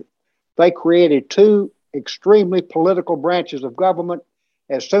future. They created 2 extremely political branches of government.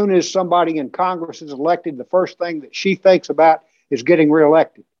 As soon as somebody in Congress is elected, the first thing that she thinks about is getting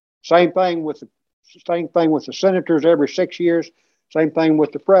reelected. Same thing with the senators every 6 years. Same thing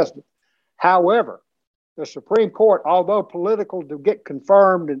with the president. However, the Supreme Court, although political to get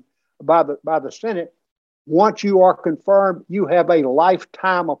confirmed by the Senate, once you are confirmed, you have a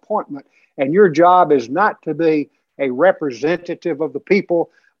lifetime appointment, and your job is not to be a representative of the people,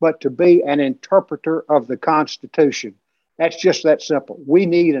 but to be an interpreter of the Constitution. That's just that simple. We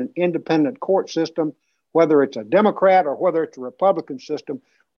need an independent court system. Whether it's a Democrat or whether it's a Republican system,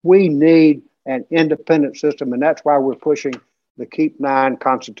 we need an independent system, and that's why we're pushing the Keep 9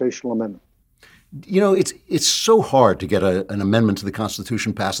 constitutional amendment. You know, it's so hard to get an amendment to the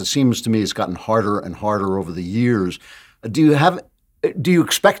Constitution passed. It seems to me it's gotten harder and harder over the years. Do you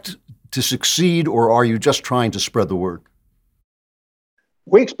expect to succeed, or are you just trying to spread the word?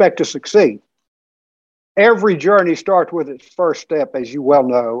 We expect to succeed. Every journey starts with its first step, as you well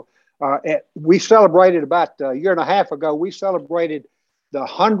know. We celebrated about a year and a half ago, we celebrated the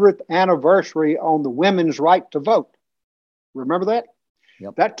 100th anniversary on the women's right to vote. Remember that?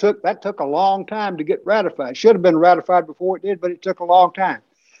 Yep. That took a long time to get ratified. It should have been ratified before it did, but it took a long time.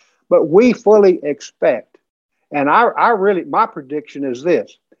 But we fully expect, and my prediction is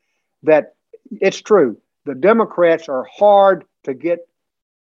this, that it's true. The Democrats are hard to get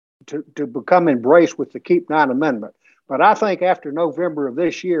to become embraced with the Keep 9 Amendment. But I think after November of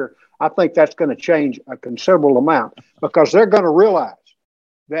this year, I think that's going to change a considerable amount, because they're going to realize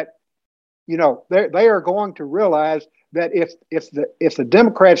that, they are going to realize that if the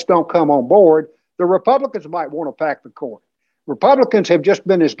Democrats don't come on board, the Republicans might want to pack the court. Republicans have just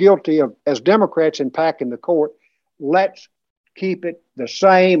been as guilty as Democrats in packing the court. Let's keep it the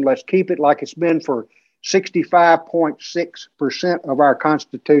same. Let's keep it like it's been for 65.6% of our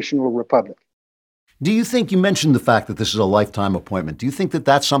constitutional republic. Do you think, you mentioned the fact that this is a lifetime appointment, do you think that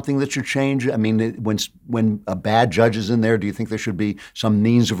that's something that should change? I mean, when a bad judge is in there, do you think there should be some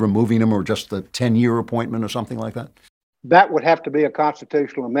means of removing him, or just the 10-year appointment or something like that? That would have to be a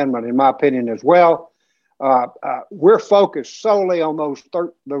constitutional amendment, in my opinion, as well. We're focused solely on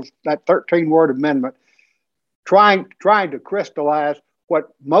that 13-word amendment, trying to crystallize what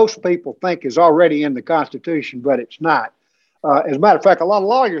most people think is already in the Constitution, but it's not. As a matter of fact, a lot of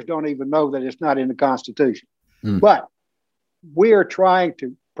lawyers don't even know that it's not in the Constitution. But we are trying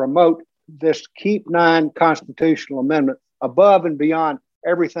to promote this Keep 9 constitutional amendment above and beyond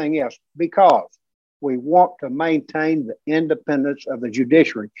everything else, because we want to maintain the independence of the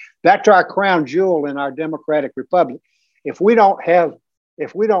judiciary. That's our crown jewel in our democratic republic. If we don't have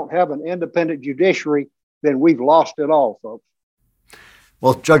an independent judiciary, then we've lost it all, folks.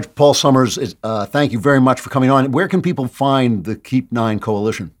 Well, Judge Paul Summers, thank you very much for coming on. Where can people find the Keep 9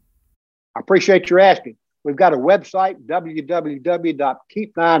 Coalition? I appreciate your asking. We've got a website,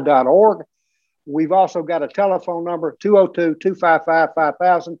 www.keep9.org. We've also got a telephone number,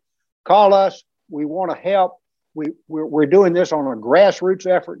 202-255-5000. Call us. We want to help. We're doing this on a grassroots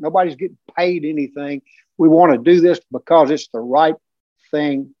effort. Nobody's getting paid anything. We want to do this because it's the right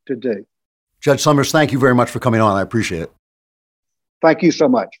thing to do. Judge Summers, thank you very much for coming on. I appreciate it. Thank you so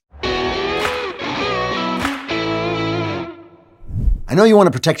much. I know you want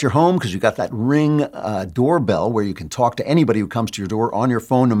to protect your home because you got that Ring doorbell where you can talk to anybody who comes to your door on your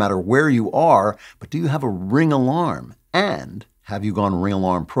phone, no matter where you are. But do you have a Ring alarm? And have you gone Ring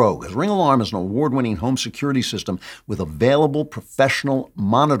Alarm Pro? Because Ring Alarm is an award-winning home security system with available professional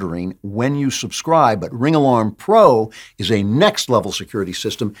monitoring when you subscribe. But Ring Alarm Pro is a next-level security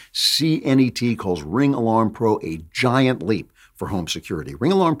system. CNET calls Ring Alarm Pro a giant leap for home security.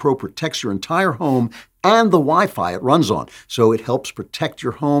 Ring Alarm Pro protects your entire home and the Wi-Fi it runs on, so it helps protect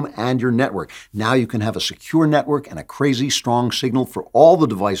your home and your network. Now you can have a secure network and a crazy strong signal for all the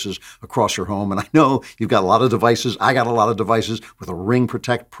devices across your home. And I know you've got a lot of devices. I got a lot of devices with a Ring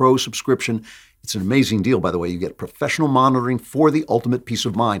Protect Pro subscription. It's an amazing deal, by the way. You get professional monitoring for the ultimate peace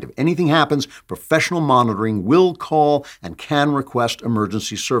of mind. If anything happens, professional monitoring will call and can request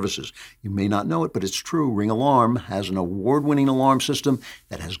emergency services. You may not know it, but it's true. Ring Alarm has an award-winning alarm system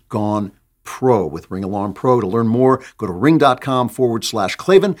that has gone Pro with Ring Alarm Pro. To learn more, go to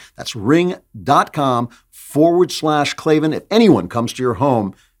ring.com/Klavan. That's ring.com/Klavan. If anyone comes to your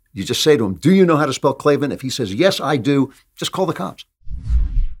home, you just say to him, do you know how to spell Klavan? If he says, yes, I do, just call the cops.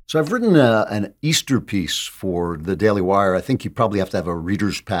 So I've written an Easter piece for the Daily Wire. I think you probably have to have a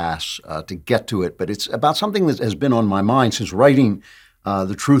reader's pass to get to it, but it's about something that has been on my mind since writing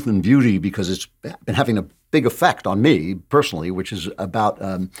The Truth and Beauty, because it's been having a big effect on me personally, which is about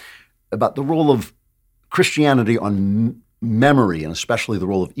the role of Christianity on memory, and especially the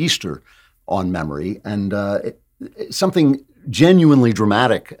role of Easter on memory. And something genuinely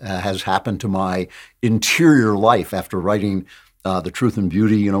dramatic has happened to my interior life after writing The Truth and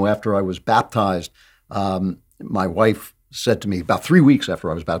Beauty. You know, after I was baptized, my wife said to me, about 3 weeks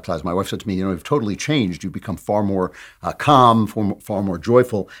after I was baptized, my wife said to me, you know, you've totally changed. You've become far more calm, far more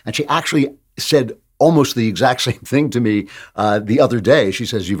joyful. And she actually said almost the exact same thing to me the other day. She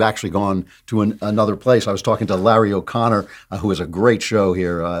says, you've actually gone to another place. I was talking to Larry O'Connor, who has a great show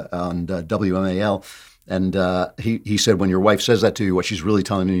here on WMAL. And he said, when your wife says that to you, what she's really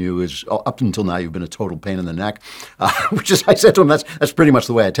telling you is, up until now, you've been a total pain in the neck, which is, I said to him, that's pretty much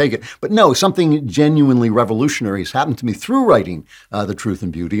the way I take it. But no, something genuinely revolutionary has happened to me through writing The Truth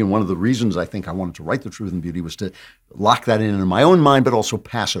and Beauty. And one of the reasons I think I wanted to write The Truth and Beauty was to lock that in my own mind, but also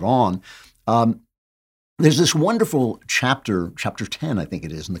pass it on. There's this wonderful chapter 10, I think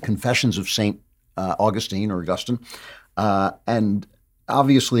it is, in the Confessions of St. Augustine or Augustine. And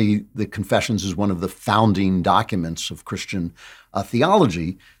obviously, the Confessions is one of the founding documents of Christian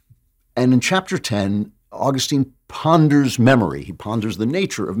theology. And in chapter 10, Augustine ponders memory. He ponders the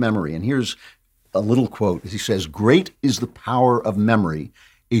nature of memory. And here's a little quote. He says, "Great is the power of memory,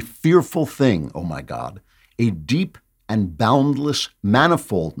 a fearful thing, O my God, a deep and boundless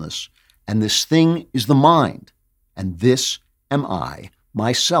manifoldness, and this thing is the mind, and this am I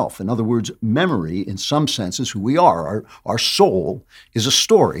myself." In other words, memory, in some sense, is who we are. Our soul is a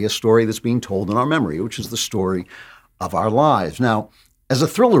story that's being told in our memory, which is the story of our lives. Now, as a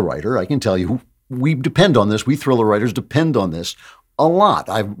thriller writer, I can tell you, we depend on this. We thriller writers depend on this a lot.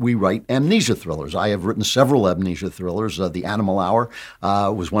 We write amnesia thrillers. I have written several amnesia thrillers. The Animal Hour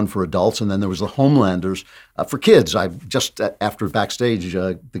was one for adults, and then there was the Homelanders for kids. Just after backstage,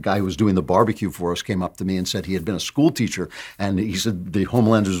 the guy who was doing the barbecue for us came up to me and said he had been a school teacher, and he said the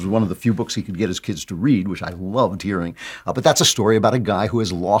Homelanders was one of the few books he could get his kids to read, which I loved hearing. But that's a story about a guy who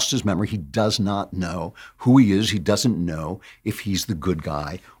has lost his memory. He does not know who he is. He doesn't know if he's the good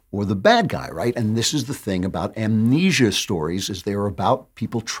guy or the bad guy, right? And this is the thing about amnesia stories, is they're about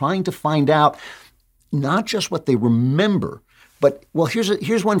people trying to find out not just what they remember, but, well,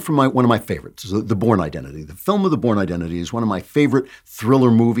 here's one from one of my favorites, The Bourne Identity. The film of The Bourne Identity is one of my favorite thriller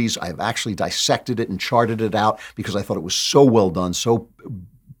movies. I've actually dissected it and charted it out because I thought it was so well done, so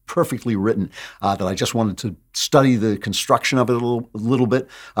perfectly written, that I just wanted to study the construction of it a little bit.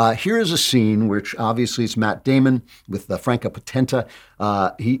 Here is a scene which obviously it's Matt Damon with Franca Potente.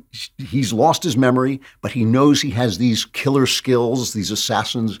 He's lost his memory, but he knows he has these killer skills, these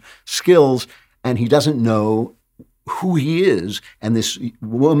assassin's skills, and he doesn't know who he is, and this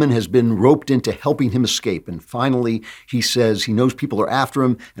woman has been roped into helping him escape. And finally, he says, he knows people are after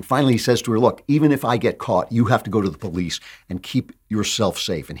him, and finally he says to her, "Look, even if I get caught, you have to go to the police and keep yourself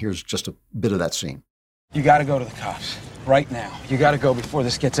safe." And here's just a bit of that scene. "You got to go to the cops right now. You got to go before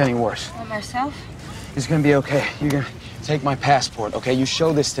this gets any worse." "And myself?" "It's going to be okay. You're going to take my passport, okay? You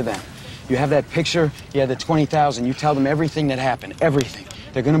show this to them. You have that picture, you have the 20,000. You tell them everything that happened, everything.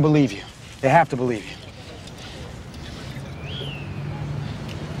 They're going to believe you. They have to believe you."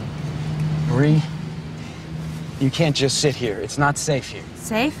 Marie, you can't just sit here. It's not safe here.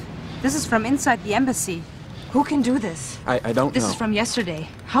 Safe? This is from inside the embassy. Who can do this? I don't know. This is from yesterday.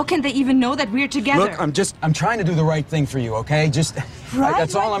 How can they even know that we're together? Look, I'm trying to do the right thing for you, okay? Right?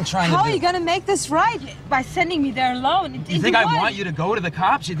 That's all I'm trying to do. How are you going to make this right? By sending me there alone? You think I want you to go to the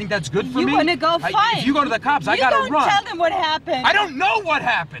cops? You think that's good for me? You want to go, fine. If you go to the cops, I gotta run. You don't tell them what happened. I don't know what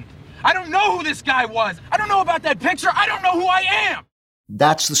happened. I don't know who this guy was. I don't know about that picture. I don't know who I am.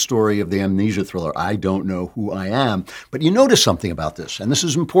 That's the story of the amnesia thriller. I don't know who I am. But you notice something about this, and this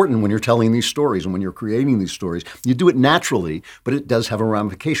is important when you're telling these stories and when you're creating these stories. You do it naturally, but it does have a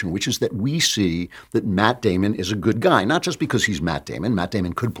ramification, which is that we see that Matt Damon is a good guy, not just because he's Matt Damon. Matt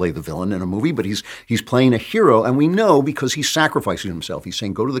Damon could play the villain in a movie, but he's playing a hero, and we know because he's sacrificing himself. He's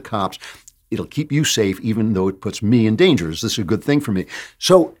saying, go to the cops. It'll keep you safe, even though it puts me in danger. Is this a good thing for me?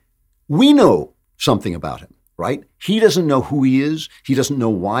 So we know something about him. Right? He doesn't know who he is. He doesn't know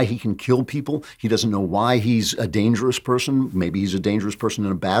why he can kill people. He doesn't know why he's a dangerous person. Maybe he's a dangerous person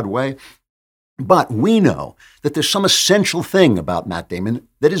in a bad way. But we know that there's some essential thing about Matt Damon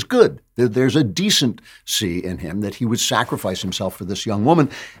that is good. There's a decency in him, that he would sacrifice himself for this young woman.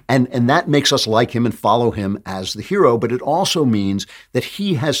 And that makes us like him and follow him as the hero. But it also means that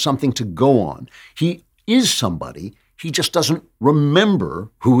he has something to go on. He is somebody. He just doesn't remember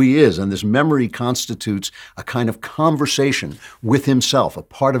who he is. And this memory constitutes a kind of conversation with himself, a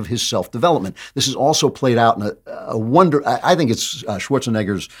part of his self-development. This is also played out in a wonder. I think it's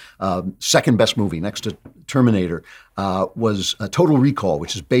Schwarzenegger's second best movie next to Terminator was Total Recall,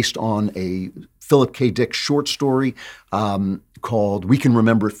 which is based on a Philip K. Dick short story called We Can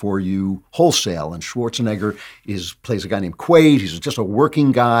Remember It For You Wholesale. And Schwarzenegger plays a guy named Quaid. He's just a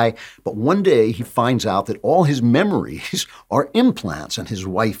working guy. But one day he finds out that all his memories are implants, and his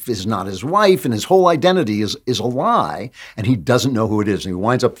wife is not his wife, and his whole identity is a lie, and he doesn't know who it is. And he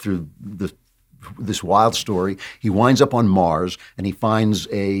winds up through this wild story. He winds up on Mars, and he finds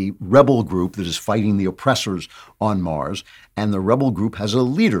a rebel group that is fighting the oppressors on Mars. And the rebel group has a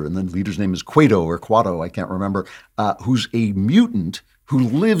leader, and the leader's name is Quado or Quado, I can't remember, who's a mutant who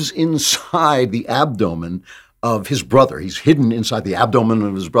lives inside the abdomen of his brother. He's hidden inside the abdomen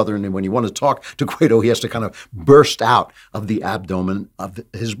of his brother, and when you want to talk to Quado, he has to kind of burst out of the abdomen of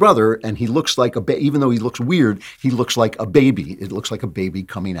his brother, and he looks like even though he looks weird, he looks like a baby. It looks like a baby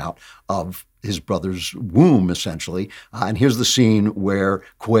coming out of his brother's womb, essentially. And here's the scene where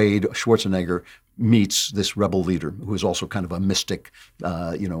Quaid, Schwarzenegger, meets this rebel leader, who is also kind of a mystic,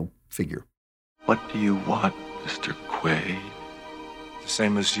 figure. What do you want, Mr. Quaid? The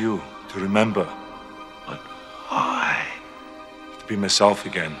same as you, to remember. But why? To be myself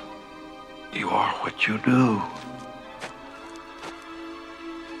again. You are what you do.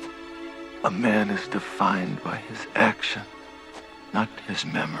 A man is defined by his action, not his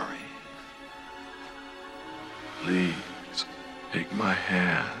memory. Please, take my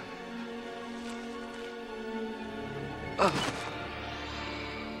hand.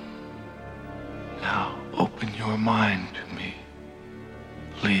 Now, open your mind to me,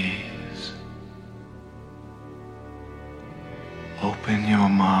 please. Open your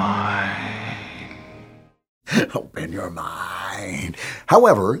mind. Open your mind.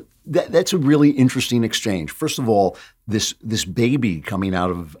 However, that's a really interesting exchange. First of all, this baby coming out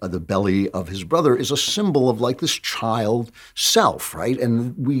of the belly of his brother is a symbol of like this child self, right?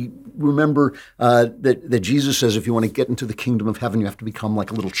 And we remember that Jesus says if you want to get into the kingdom of heaven, you have to become like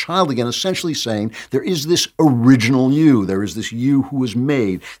a little child again, essentially saying there is this original you. There is this you who is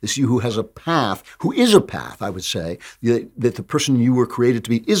made, this you who has a path, who is a path, I would say, that the person you were created to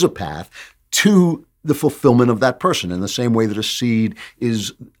be is a path to the fulfillment of that person, in the same way that a seed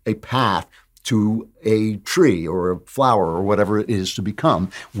is a path to a tree or a flower or whatever it is to become.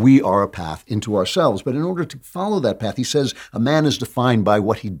 We are a path into ourselves. But in order to follow that path, he says a man is defined by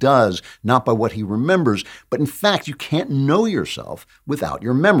what he does, not by what he remembers. But in fact, you can't know yourself without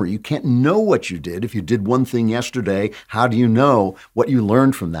your memory. You can't know what you did. If you did one thing yesterday, how do you know what you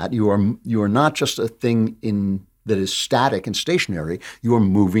learned from that? You are not just a thing that is static and stationary. You are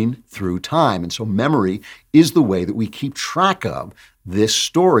moving through time. And so memory is the way that we keep track of this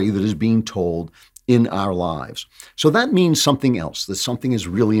story that is being told in our lives. So that means something else, that something is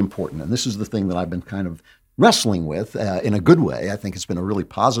really important. And this is the thing that I've been kind of wrestling with in a good way. I think it's been a really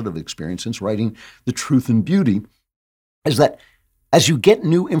positive experience since writing The Truth and Beauty, is that as you get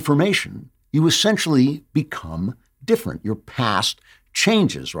new information, you essentially become different. Your past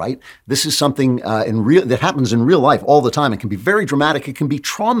changes, right? This is something that happens in real life all the time. It can be very dramatic. It can be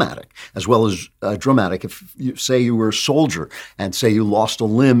traumatic as well as dramatic. If you say you were a soldier and say you lost a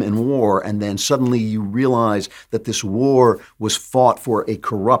limb in war, and then suddenly you realize that this war was fought for a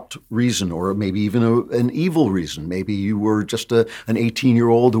corrupt reason, or maybe even an evil reason. Maybe you were just an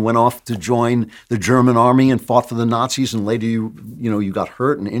 18-year-old who went off to join the German army and fought for the Nazis, and later you got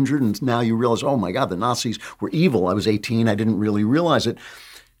hurt and injured, and now you realize, oh my God, the Nazis were evil. I was 18. I didn't really realize it.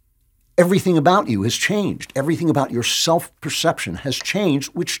 Everything about you has changed. Everything about your self-perception has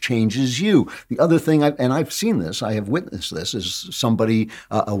changed, which changes you. The other thing, and I've seen this, I have witnessed this, is somebody,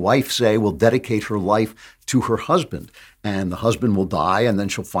 a wife say, will dedicate her life to her husband. And the husband will die, and then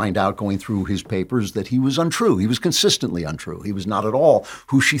she'll find out going through his papers that he was untrue. He was consistently untrue. He was not at all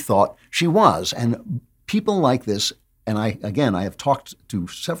who she thought she was. And people like this, and I have talked to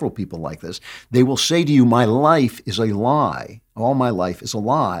several people like this, they will say to you, my life is a lie. All my life is a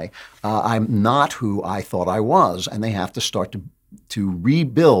lie. I'm not who I thought I was. And they have to start to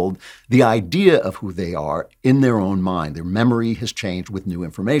rebuild the idea of who they are in their own mind. Their memory has changed with new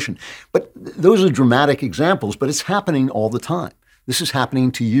information. But those are dramatic examples, but it's happening all the time. This is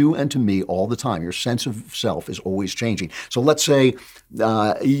happening to you and to me all the time. Your sense of self is always changing. So let's say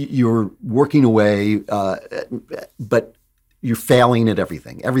you're working away, but you're failing at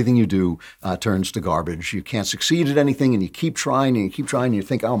everything. Everything you do turns to garbage. You can't succeed at anything, and you keep trying and you keep trying, and you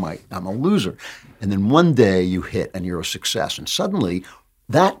think, I'm a loser. And then one day you hit and you're a success. And suddenly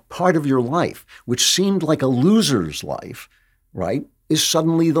that part of your life, which seemed like a loser's life, right, is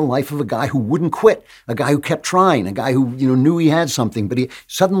suddenly the life of a guy who wouldn't quit, a guy who kept trying, a guy who knew he had something, but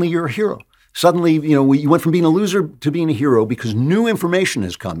suddenly you're a hero. Suddenly, you went from being a loser to being a hero because new information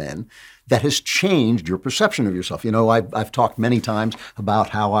has come in that has changed your perception of yourself. I've talked many times about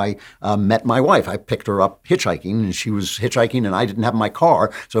how I met my wife. I picked her up hitchhiking, and she was hitchhiking, and I didn't have my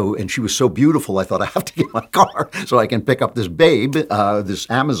car. And she was so beautiful, I thought I have to get my car so I can pick up this babe, this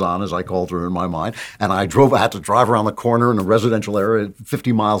Amazon, as I called her in my mind. And I had to drive around the corner in a residential area at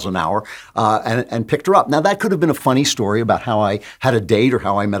 50 miles an hour and picked her up. Now, that could have been a funny story about how I had a date or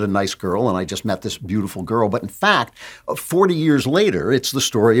how I met a nice girl, and I just met this beautiful girl. But in fact, 40 years later, it's the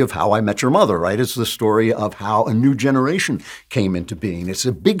story of how I met your mother, right? It's the story of how a new generation came into being. It's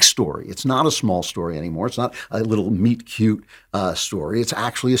a big story. It's not a small story anymore. It's not a little meet-cute story. It's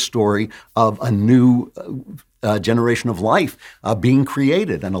actually a story of a new generation of life being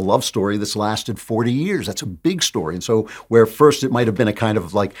created, and a love story that's lasted 40 years. That's a big story. And so where first it might have been a kind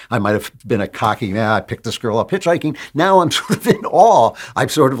of like, I might have been a cocky, I picked this girl up hitchhiking. Now I'm sort of in awe. I'm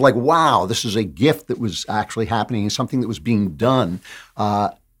sort of like, wow, this is a gift that was actually happening, and something that was being done.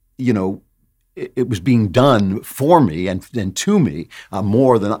 It was being done for me and to me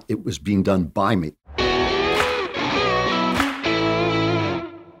more than it was being done by me.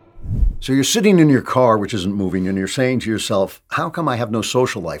 So you're sitting in your car, which isn't moving, and you're saying to yourself, how come I have no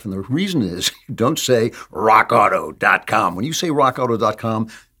social life? And the reason is you don't say rockauto.com. When you say rockauto.com,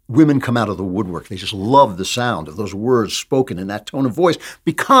 women come out of the woodwork. They just love the sound of those words spoken in that tone of voice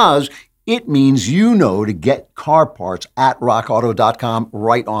because it means you know to get car parts at rockauto.com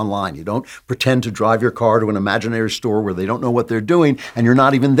right online. You don't pretend to drive your car to an imaginary store where they don't know what they're doing and you're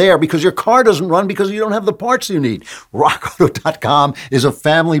not even there because your car doesn't run because you don't have the parts you need. Rockauto.com is a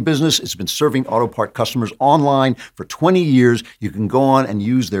family business. It's been serving auto part customers online for 20 years. You can go on and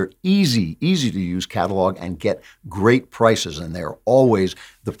use their easy to use catalog and get great prices. And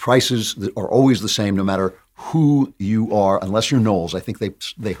the prices are always the same no matter who you are, unless you're Knowles. I think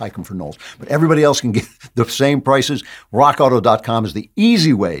they hike them for Knowles. But everybody else can get the same prices. RockAuto.com is the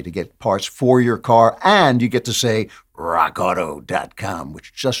easy way to get parts for your car, and you get to say RockAuto.com,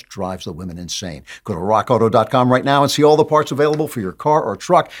 which just drives the women insane. Go to RockAuto.com right now and see all the parts available for your car or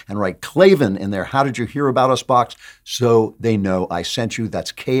truck, and write Klavan in their How Did You Hear About Us box so they know I sent you.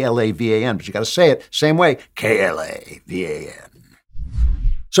 That's Klavan, but you got to say it same way, Klavan.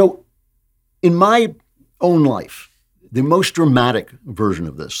 So in my own life, the most dramatic version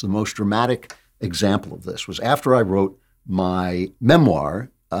of this, the most dramatic example of this was after I wrote my memoir,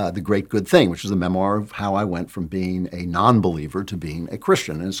 The Great Good Thing, which is the memoir of how I went from being a non-believer to being a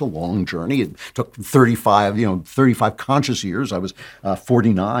Christian. And it's a long journey. It took 35 conscious years. I was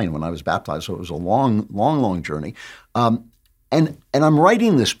 49 when I was baptized, so it was a long journey. And I'm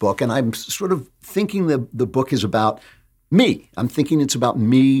writing this book, and I'm sort of thinking the book is about me. I'm thinking it's about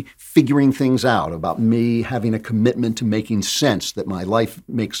me figuring things out, about me having a commitment to making sense, that my life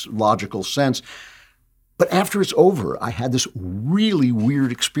makes logical sense. But after it's over, I had this really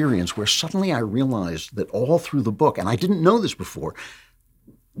weird experience where suddenly I realized that all through the book, and I didn't know this before,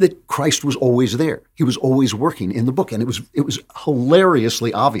 that Christ was always there. He was always working in the book, and it was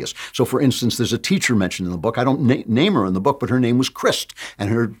hilariously obvious. So, for instance, there's a teacher mentioned in the book. I don't name her in the book, but her name was Christ,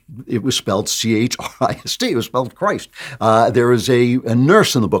 and it was spelled Christ. It was spelled Christ. There is a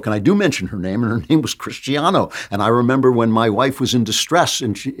nurse in the book, and I do mention her name, and her name was Cristiano. And I remember when my wife was in distress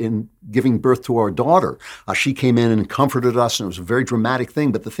in giving birth to our daughter, she came in and comforted us, and it was a very dramatic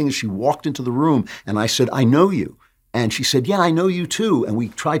thing. But the thing is, she walked into the room, and I said, "I know you." And she said, "Yeah, I know you too." And we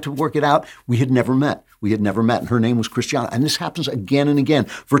tried to work it out. We had never met. And her name was Cristiano. And this happens again and again.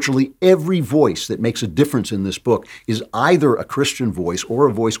 Virtually every voice that makes a difference in this book is either a Christian voice or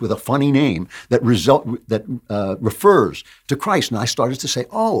a voice with a funny name that refers to Christ. And I started to say,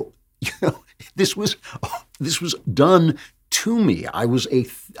 this was done to me. I was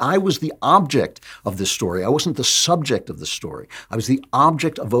the object of this story. I wasn't the subject of the story. I was the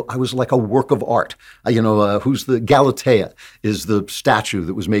object I was like a work of art. Who's the Galatea is the statue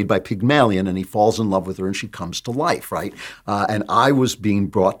that was made by Pygmalion, and he falls in love with her and she comes to life, right? And I was being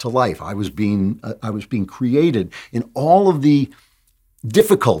brought to life. I was being created in all of the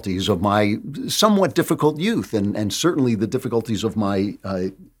difficulties of my somewhat difficult youth, and certainly the difficulties of my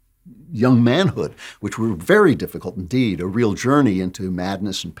young manhood, which were very difficult indeed, a real journey into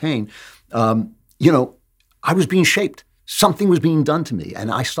madness and pain. I was being shaped. Something was being done to me,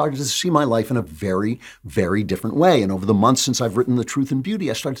 and I started to see my life in a very, very different way. And over the months since I've written The Truth and Beauty,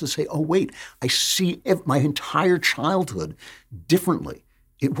 I started to say, oh, wait, I see my entire childhood differently.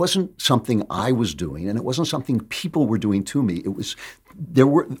 It wasn't something I was doing, and it wasn't something people were doing to me. There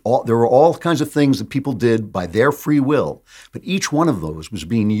were all kinds of things that people did by their free will, but each one of those was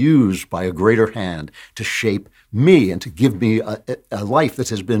being used by a greater hand to shape me and to give me a life that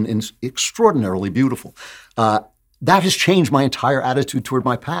has been extraordinarily beautiful. That has changed my entire attitude toward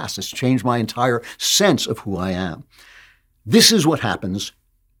my past. It's changed my entire sense of who I am. This is what happens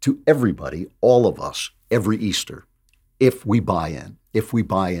to everybody, all of us, every Easter, if we buy in. If we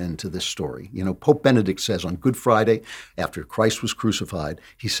buy into this story. Pope Benedict says on Good Friday, after Christ was crucified,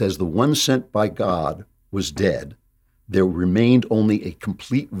 he says, the one sent by God was dead. There remained only a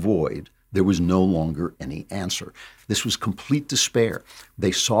complete void. There was no longer any answer. This was complete despair.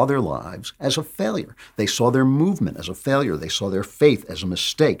 They saw their lives as a failure. They saw their movement as a failure. They saw their faith as a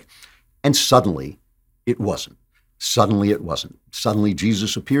mistake. And suddenly, it wasn't. Suddenly,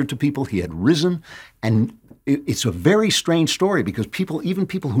 Jesus appeared to people. He had risen, and it's a very strange story because even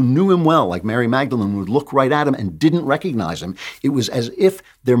people who knew him well, like Mary Magdalene, would look right at him and didn't recognize him. It was as if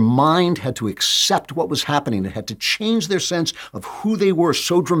their mind had to accept what was happening. It had to change their sense of who they were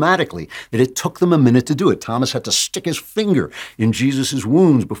so dramatically that it took them a minute to do it. Thomas had to stick his finger in Jesus'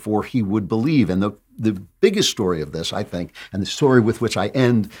 wounds before he would believe. And the biggest story of this, I think, and the story with which I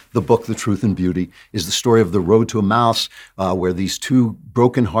end the book, The Truth and Beauty, is the story of the road to Emmaus, where these two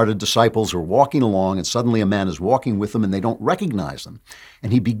broken-hearted disciples are walking along, and suddenly a man is walking with them, and they don't recognize them.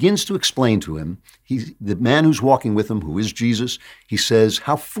 And he begins to explain to him, the man who's walking with him, who is Jesus, he says,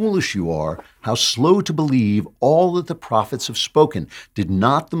 "How foolish you are, how slow to believe all that the prophets have spoken. Did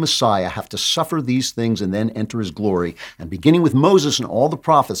not the Messiah have to suffer these things and then enter his glory?" And beginning with Moses and all the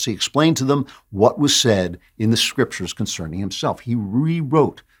prophets, he explained to them what was said in the scriptures concerning himself. He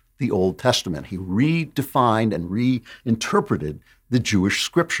rewrote the Old Testament. He redefined and reinterpreted the Jewish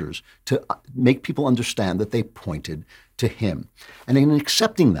scriptures to make people understand that they pointed to him. And in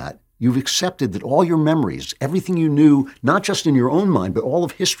accepting that, you've accepted that all your memories, everything you knew, not just in your own mind, but all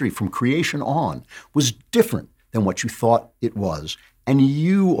of history from creation on, was different than what you thought it was. And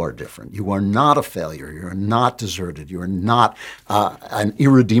you are different. You are not a failure. You are not deserted. You are not an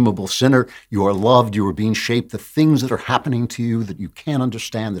irredeemable sinner. You are loved. You are being shaped. The things that are happening to you that you can't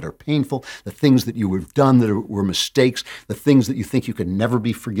understand, that are painful, the things that you have done that were mistakes, the things that you think you could never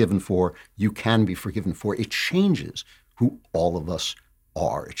be forgiven for, you can be forgiven for. It changes who all of us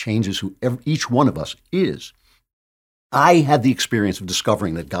are. It changes who each one of us is. I had the experience of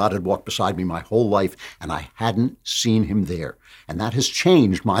discovering that God had walked beside me my whole life, and I hadn't seen him there. And that has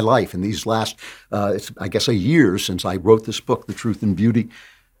changed my life in these last, I guess, a year since I wrote this book, The Truth and Beauty.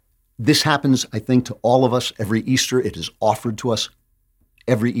 This happens, I think, to all of us every Easter. It is offered to us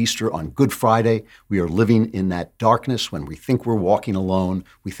every Easter on Good Friday. We are living in that darkness when we think we're walking alone.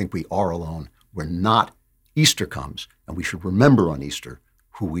 We think we are alone. We're not. Easter comes, and we should remember on Easter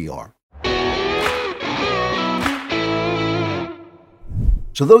who we are.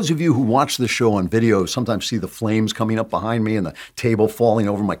 So those of you who watch this show on video sometimes see the flames coming up behind me and the table falling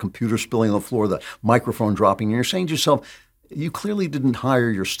over, my computer spilling on the floor, the microphone dropping, and you're saying to yourself, you clearly didn't hire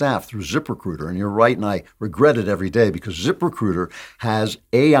your staff through ZipRecruiter, and you're right, and I regret it every day because ZipRecruiter has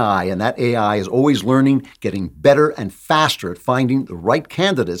AI, and that AI is always learning, getting better and faster at finding the right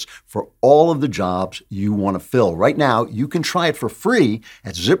candidates for all of the jobs you want to fill. Right now, you can try it for free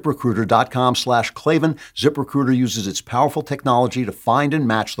at ZipRecruiter.com/Klavan. ZipRecruiter uses its powerful technology to find and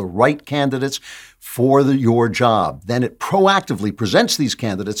match the right candidates for your job. Then it proactively presents these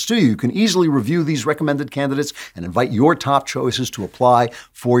candidates to you. You can easily review these recommended candidates and invite your top choices to apply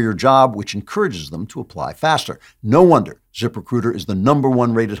for your job, which encourages them to apply faster. No wonder ZipRecruiter is the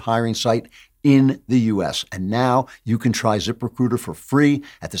 #1 rated hiring site in the U.S. And now you can try ZipRecruiter for free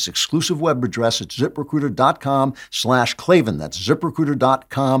at this exclusive web address at ZipRecruiter.com/Klavan. That's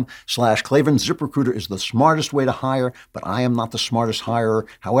ZipRecruiter.com/Klavan. ZipRecruiter is the smartest way to hire, but I am not the smartest hirer.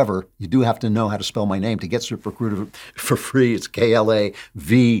 However, you do have to know how to spell my name to get ZipRecruiter for free. It's Klavan.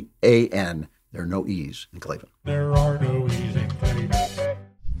 There are no E's in Klavan. There are no E's in Klavan.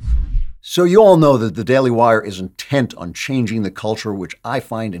 So you all know that the Daily Wire is intent on changing the culture, which I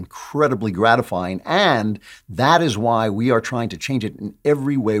find incredibly gratifying, and that is why we are trying to change it in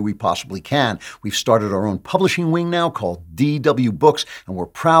every way we possibly can. We've started our own publishing wing now called DW Books, and we're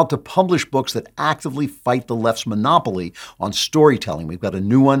proud to publish books that actively fight the left's monopoly on storytelling. We've got a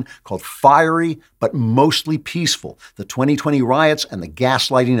new one called Fiery but Mostly Peaceful: The 2020 Riots and the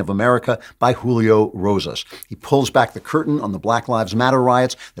Gaslighting of America by Julio Rosas. He pulls back the curtain on the Black Lives Matter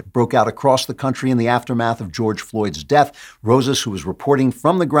riots that broke out across the country in the aftermath of George Floyd's death. Rosas, who is reporting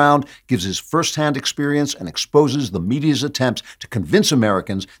from the ground, gives his firsthand experience and exposes the media's attempts to convince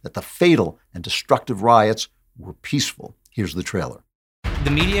Americans that the fatal and destructive riots were peaceful. Here's the trailer.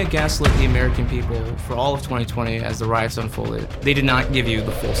 The media gaslit the American people for all of 2020 as the riots unfolded. They did not give you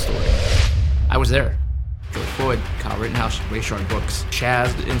the full story. I was there. George Floyd, Kyle Rittenhouse, Rayshard Brooks,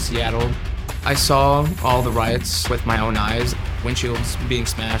 Chaz in Seattle. I saw all the riots with my own eyes. Windshields being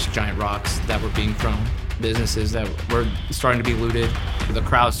smashed, giant rocks that were being thrown, businesses that were starting to be looted. The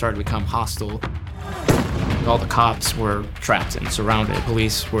crowd started to become hostile. All the cops were trapped and surrounded.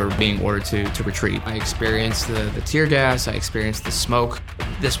 Police were being ordered to retreat. I experienced the tear gas. I experienced the smoke.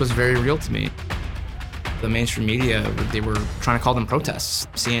 This was very real to me. The mainstream media, they were trying to call them protests.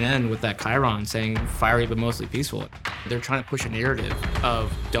 CNN with that Chiron saying fiery but mostly peaceful. They're trying to push a narrative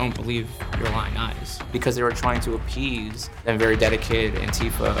of don't believe your lying eyes because they were trying to appease that very dedicated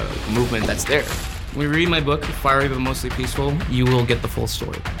Antifa movement that's there. When you read my book, Fiery but Mostly Peaceful, you will get the full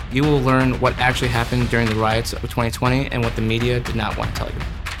story. You will learn what actually happened during the riots of 2020 and what the media did not want to tell you.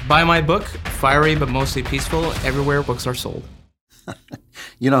 Buy my book, Fiery but Mostly Peaceful, everywhere books are sold.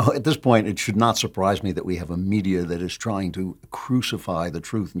 You know, at this point, it should not surprise me that we have a media that is trying to crucify the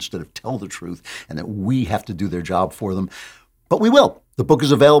truth instead of tell the truth, and that we have to do their job for them. But we will. The book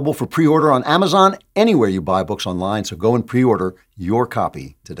is available for pre-order on Amazon, anywhere you buy books online, so go and pre-order your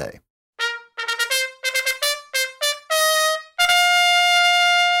copy today.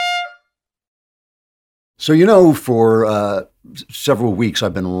 So, for several weeks,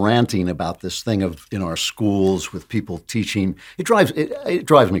 I've been ranting about this thing of in our schools with people teaching. It drives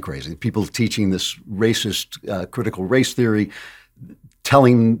me crazy. People teaching this racist, critical race theory,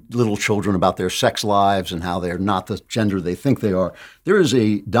 telling little children about their sex lives and how they're not the gender they think they are. There is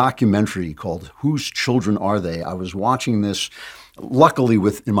a documentary called Whose Children Are They? I was watching this, luckily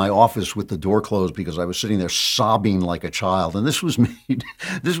in my office with the door closed because I was sitting there sobbing like a child. And this was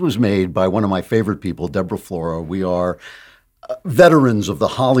made by one of my favorite people, Deborah Flora. We are veterans of the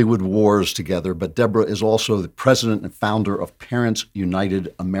Hollywood wars together, but Deborah is also the president and founder of Parents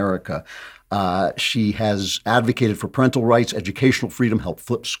United America. She has advocated for parental rights, educational freedom, helped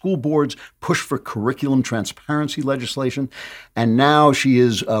flip school boards, pushed for curriculum transparency legislation, and now she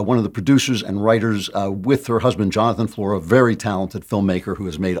is one of the producers and writers with her husband, Jonathan Flora, a very talented filmmaker who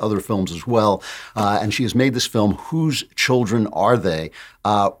has made other films as well. And she has made this film, Whose Children Are They?,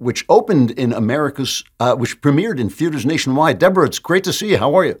 which opened in which premiered in theaters nationwide. Deborah, it's great to see you.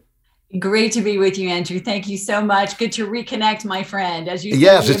 How are you? Great to be with you, Andrew. Thank you so much. Good to reconnect, my friend. As you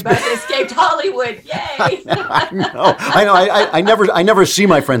yes, you both escaped Hollywood. Yay! I know. I never see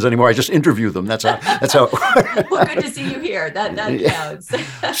my friends anymore. I just interview them. That's how. Well, good to see you here. That counts.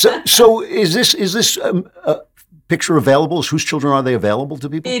 So is this picture available? Whose children are they available to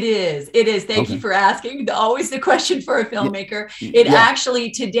people? It is. Thank you for asking. Always the question for a filmmaker. It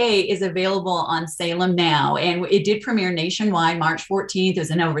actually today is available on Salem Now, and it did premiere nationwide March 14th. It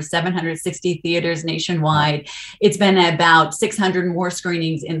was in over 760 theaters nationwide. It's been about 600 more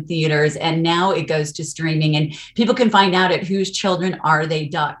screenings in theaters, and now it goes to streaming. And people can find out at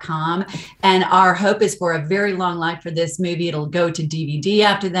whosechildrenarethay.com. And our hope is for a very long life for this movie. It'll go to DVD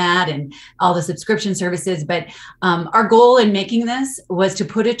after that and all the subscription services. But our goal in making this was to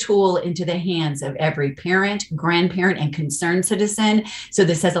put a tool into the hands of every parent, grandparent, and concerned citizen. So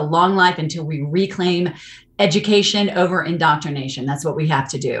this has a long life until we reclaim education over indoctrination. That's what we have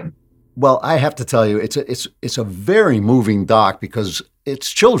to do. Well, I have to tell you, it's a very moving doc because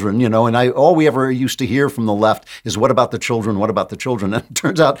it's children, and all we ever used to hear from the left is what about the children? What about the children? And it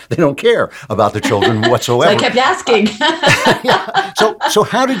turns out they don't care about the children whatsoever. So I kept asking. So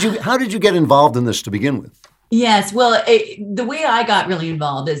how did you get involved in this to begin with? Yes. Well, the way I got really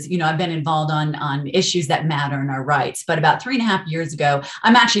involved is, I've been involved on issues that matter in our rights. But about 3.5 years ago,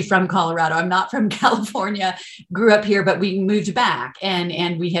 I'm actually from Colorado. I'm not from California, grew up here, but we moved back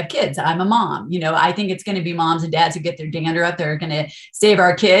and we have kids. I'm a mom. I think it's going to be moms and dads who get their dander up. They're going to save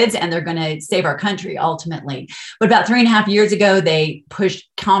our kids and they're going to save our country ultimately. But about 3.5 years ago, they pushed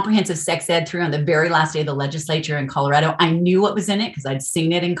comprehensive sex ed through on the very last day of the legislature in Colorado. I knew what was in it because I'd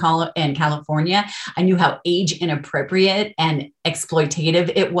seen it in California. I knew how age inappropriate and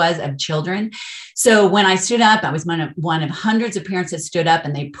exploitative it was of children. So when I stood up, I was one of hundreds of parents that stood up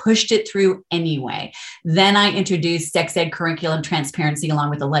and they pushed it through anyway. Then I introduced sex ed curriculum transparency along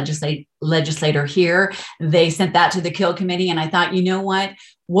with the legislator here. They sent that to the Kill Committee. And I thought, you know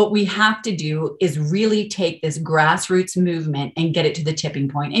what we have to do is really take this grassroots movement and get it to the tipping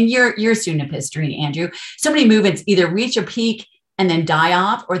point. And you're a student of history, Andrew. So many movements either reach a peak and then die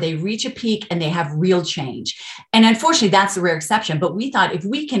off, or they reach a peak and they have real change. And unfortunately, that's the rare exception. But we thought if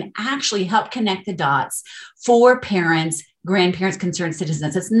we can actually help connect the dots for parents, grandparents, concerned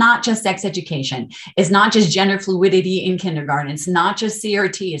citizens, it's not just sex education. It's not just gender fluidity in kindergarten. It's not just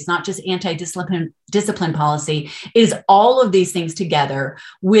CRT. It's not just anti-discipline policy. It is all of these things together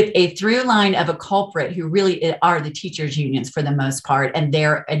with a through line of a culprit who really are the teachers' unions for the most part, and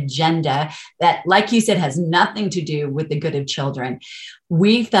their agenda that, like you said, has nothing to do with the good of children.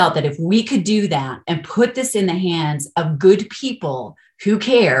 We felt that if we could do that and put this in the hands of good people who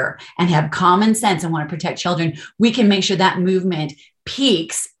care and have common sense and want to protect children, we can make sure that movement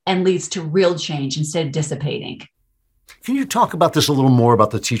peaks and leads to real change instead of dissipating. Can you talk about this a little more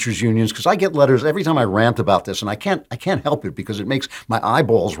about the teachers' unions? Because I get letters every time I rant about this, and I can't help it because it makes my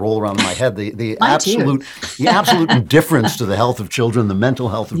eyeballs roll around in my head. The absolute indifference to the health of children, the mental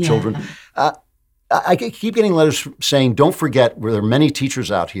health of children. I keep getting letters saying, don't forget, there are many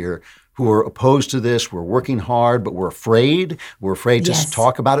teachers out here who are opposed to this. We're working hard, but we're afraid. We're afraid to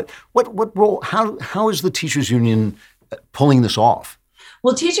talk about it. What role? How is the teachers' union pulling this off?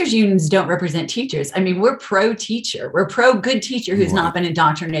 Well, teachers' unions don't represent teachers. I mean, we're pro-teacher. We're pro-good teacher who's not been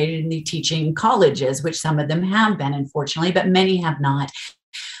indoctrinated in the teaching colleges, which some of them have been, unfortunately, but many have not.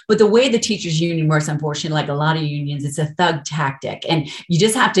 But the way the teachers union works, unfortunately, like a lot of unions, it's a thug tactic. And you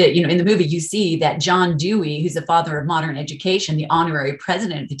just have to, in the movie, you see that John Dewey, who's the father of modern education, the honorary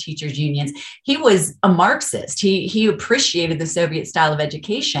president of the teachers unions, he was a Marxist. He appreciated the Soviet style of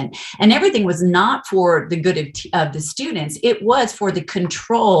education, and everything was not for the good of the students. It was for the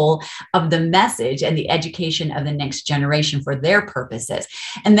control of the message and the education of the next generation for their purposes.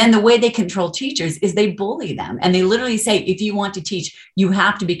 And then the way they control teachers is they bully them. And they literally say, if you want to teach, you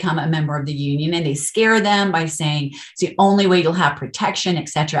have to become a member of the union. And they scare them by saying it's the only way you'll have protection,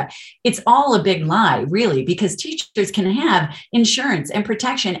 etc. It's all a big lie, really, because teachers can have insurance and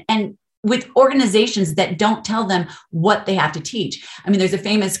protection, and with organizations that don't tell them what they have to teach. I mean, there's a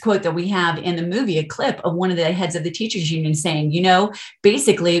famous quote that we have in the movie, a clip of one of the heads of the teachers union saying,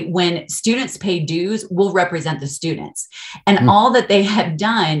 basically when students pay dues, we'll represent the students. And all that they have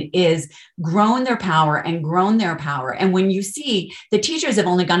done is grown their power and grown their power. And when you see the teachers have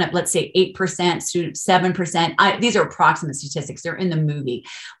only gone up, let's say 8%, students 7%, these are approximate statistics, they're in the movie,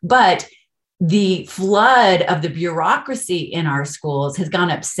 but the flood of the bureaucracy in our schools has gone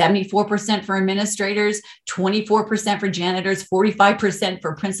up 74% for administrators, 24% for janitors, 45%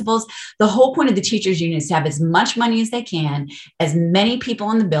 for principals. The whole point of the teachers union is to have as much money as they can, as many people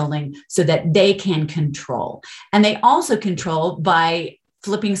in the building, so that they can control. And they also control by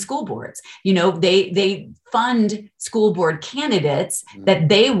flipping school boards. They fund school board candidates that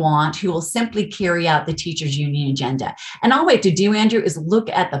they want, who will simply carry out the teachers union agenda. And all we have to do, Andrew, is look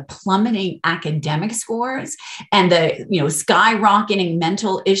at the plummeting academic scores and the skyrocketing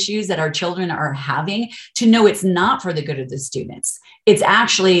mental issues that our children are having to know it's not for the good of the students. It's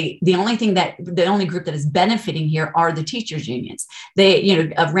actually the only group that is benefiting here are the teachers unions.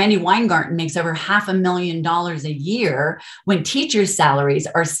 Randy Weingarten makes over $500,000 a year when teachers' salaries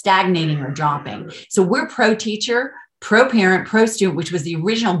are stagnating or dropping. So we're pro-teacher, pro-parent, pro-student, which was the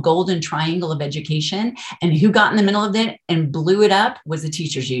original golden triangle of education. And who got in the middle of it and blew it up was the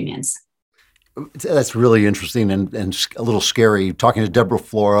teachers unions. That's really interesting and a little scary. Talking to Deborah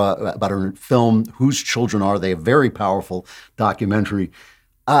Flora about her film, Whose Children Are They? A very powerful documentary.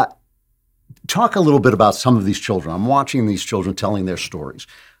 Talk a little bit about some of these children. I'm watching these children telling their stories,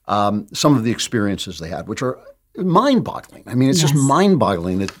 some of the experiences they had, which are mind-boggling. I mean, it's just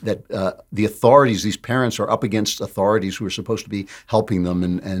mind-boggling that the authorities, these parents are up against authorities who are supposed to be helping them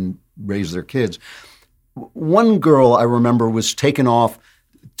and raise their kids. One girl I remember was taken off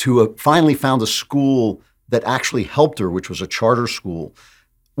to finally found a school that actually helped her, which was a charter school,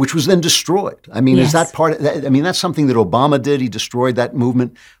 which was then destroyed. I mean, is that part of that? I mean, that's something that Obama did. He destroyed that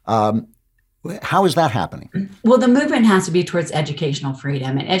movement. How is that happening? Well, the movement has to be towards educational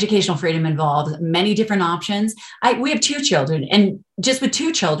freedom, and educational freedom involves many different options. We have 2 children, and just with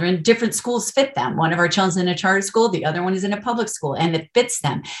 2 children, different schools fit them. One of our children's in a charter school, the other one is in a public school, and it fits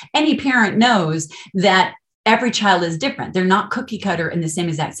them. Any parent knows that every child is different. They're not cookie cutter in the same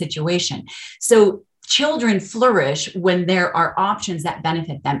exact situation. So children flourish when there are options that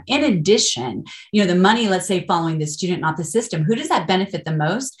benefit them. In addition, the money, let's say, following the student, not the system, who does that benefit the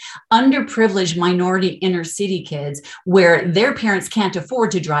most? Underprivileged minority inner city kids, where their parents can't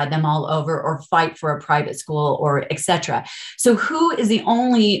afford to drive them all over or fight for a private school or etc. So who is the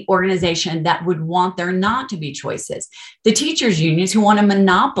only organization that would want there not to be choices? The teachers unions, who want a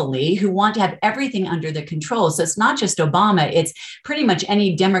monopoly, who want to have everything under the control. So it's not just Obama, it's pretty much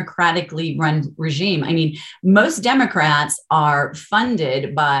any democratically run regime. I mean, most Democrats are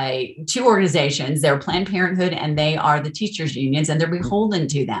funded by 2 organizations. They're Planned Parenthood and they are the teachers unions, and they're beholden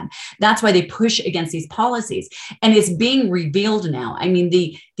to them. That's why they push against these policies. And it's being revealed now. I mean,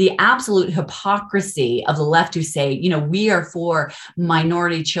 the absolute hypocrisy of the left who say, we are for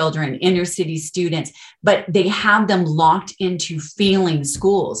minority children, inner city students, but they have them locked into failing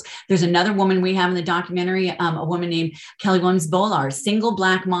schools. There's another woman we have in the documentary, a woman named Kelly Williams-Bolar, single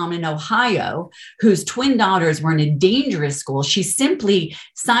Black mom in Ohio, whose twin daughters were in a dangerous school. She simply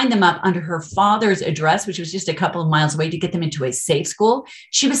signed them up under her father's address, which was just a couple of miles away, to get them into a safe school.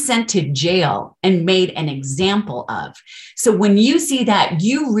 She was sent to jail and made an example of. So when you see that,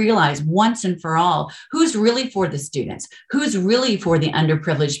 you realize once and for all who's really for the students, who's really for the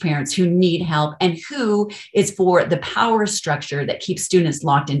underprivileged parents who need help, and who is for the power structure that keeps students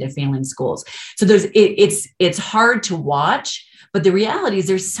locked into failing schools. So it's hard to watch, but the reality is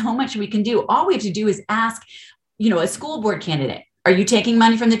there's so much we can do. All we have to do is ask, a school board candidate, are you taking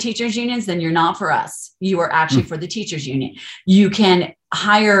money from the teachers unions? Then you're not for us. You are actually for the teachers union. You can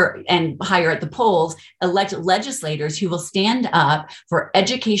higher and higher at the polls, elect legislators who will stand up for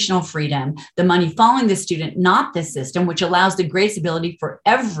educational freedom, the money following the student, not the system, which allows the grace ability for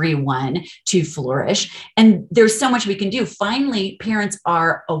everyone to flourish. And there's so much we can do. Finally, parents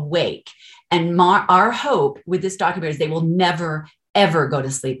are awake. And our hope with this document is they will never, ever go to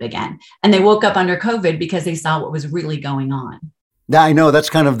sleep again. And they woke up under COVID because they saw what was really going on. Yeah, I know. That's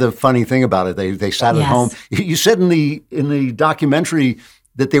kind of the funny thing about it. They sat at home. You said in the documentary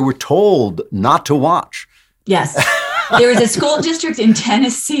that they were told not to watch. Yes. There is a school district in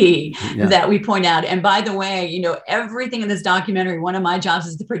Tennessee that we point out. And by the way, you know, everything in this documentary, one of my jobs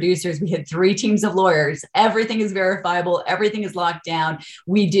as the producers, we had 3 teams of lawyers. Everything is verifiable. Everything is locked down.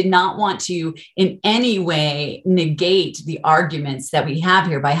 We did not want to in any way negate the arguments that we have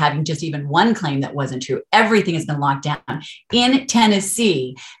here by having just even one claim that wasn't true. Everything has been locked down. In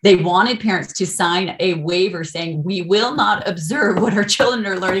Tennessee, they wanted parents to sign a waiver saying, we will not observe what our children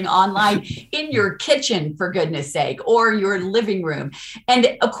are learning online in your kitchen, for goodness sake, or your living room.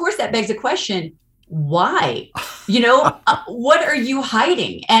 And of course, that begs the question, why? You know, what are you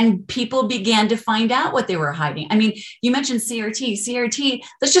hiding? And people began to find out what they were hiding. I mean, you mentioned CRT. CRT,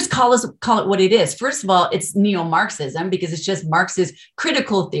 let's just call it what it is. First of all, it's neo-Marxism because it's just Marxist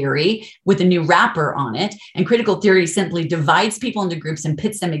critical theory with a new wrapper on it. And critical theory simply divides people into groups and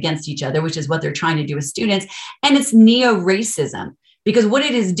pits them against each other, which is what they're trying to do with students. And it's neo-racism. Because what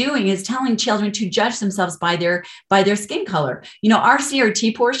it is doing is telling children to judge themselves by their skin color. You know, our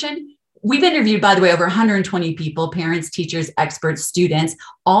CRT portion, we've interviewed, by the way, over 120 people, parents, teachers, experts, students,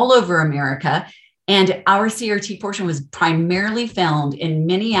 all over America. And our CRT portion was primarily filmed in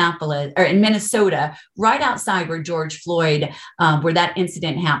Minneapolis or in Minnesota, right outside where George Floyd, where that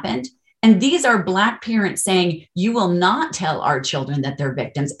incident happened. And these are Black parents saying, you will not tell our children that they're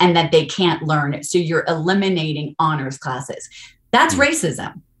victims and that they can't learn. So you're eliminating honors classes. That's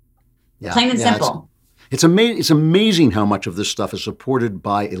racism, plain and simple. It's amazing how much of this stuff is supported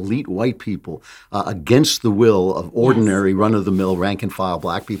by elite white people against the will of ordinary, run-of-the-mill, rank-and-file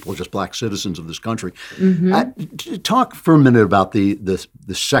Black people, just Black citizens of this country. Talk for a minute about the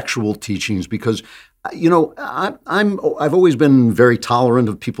sexual teachings, because you know, I've always been very tolerant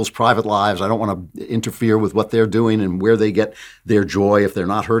of people's private lives. I don't want to interfere with what they're doing and where they get their joy if they're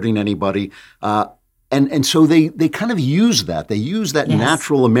not hurting anybody. And so they kind of use that. They use that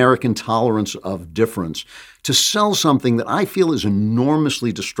natural American tolerance of difference to sell something that I feel is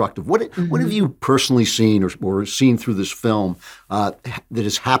enormously destructive. What have you personally seen or seen through this film that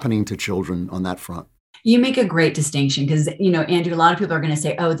is happening to children on that front? You make a great distinction because, you know, Andrew, a lot of people are going to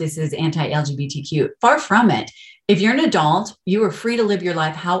say, oh, this is anti-LGBTQ. Far from it. If you're an adult, you are free to live your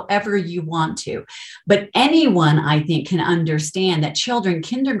life however you want to. But anyone, I think, can understand that children,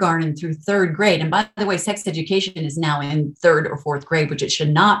 kindergarten through 3rd grade, and by the way, sex education is now in 3rd or 4th grade, which it should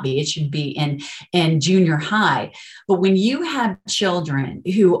not be. It should be in junior high. But when you have children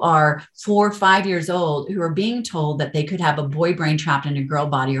who are 4 or 5 years old, who are being told that they could have a boy brain trapped in a girl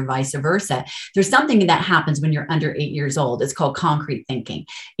body or vice versa, there's something that happens when you're under 8 years old. It's called concrete thinking.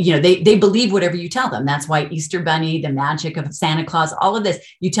 You know, they believe whatever you tell them. That's why Easter Bunny, the magic of Santa Claus, all of this,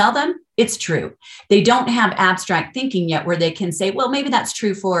 you tell them, it's true. They don't have abstract thinking yet where they can say, well, maybe that's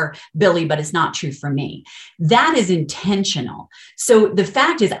true for Billy, but it's not true for me. That is intentional. So the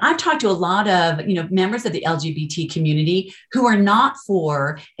fact is, I've talked to a lot of, you know, members of the LGBT community who are not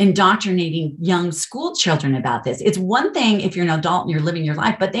for indoctrinating young school children about this. It's one thing if you're an adult and you're living your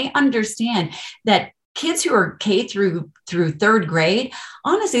life, but they understand that kids who are K through 3rd grade,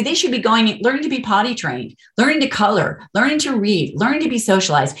 honestly, they should be learning to be potty trained, learning to color, learning to read, learning to be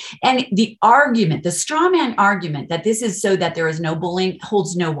socialized. And the argument, the straw man argument that this is so that there is no bullying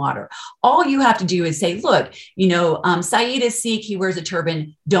holds no water. All you have to do is say, look, you know, Saeed is Sikh, he wears a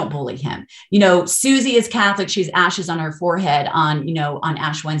turban, don't bully him. You know, Susie is Catholic, she's ashes on her forehead on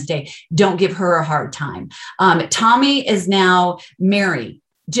Ash Wednesday, don't give her a hard time. Tommy is now Mary.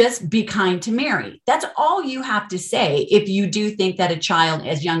 Just be kind to Mary. That's all you have to say if you do think that a child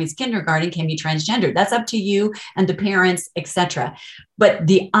as young as kindergarten can be transgender. That's up to you and the parents, etc. But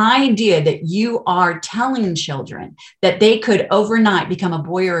the idea that you are telling children that they could overnight become a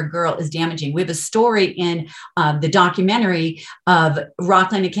boy or a girl is damaging. We have a story in the documentary of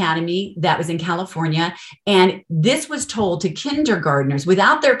Rockland Academy that was in California. And this was told to kindergartners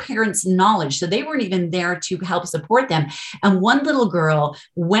without their parents' knowledge. So they weren't even there to help support them. And one little girl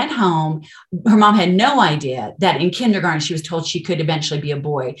went home. Her mom had no idea that in kindergarten, she was told she could eventually be a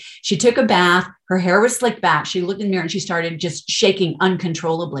boy. She took a bath. Her hair was slicked back. She looked in the mirror and she started just shaking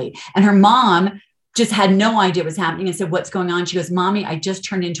uncontrollably. And her mom just had no idea what was happening and said, what's going on? She goes, Mommy, I just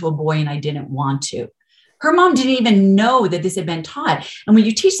turned into a boy and I didn't want to. Her mom didn't even know that this had been taught. And when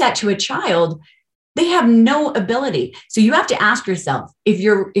you teach that to a child, they have no ability. So you have to ask yourself, if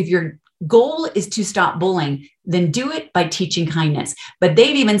your goal is to stop bullying, then do it by teaching kindness. But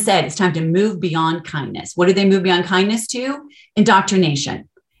they've even said it's time to move beyond kindness. What do they move beyond kindness to? Indoctrination.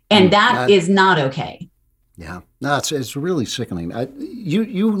 And that is not okay. Yeah, no, it's really sickening.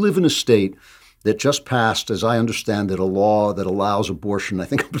 You live in a state that just passed, as I understand it, a law that allows abortion, I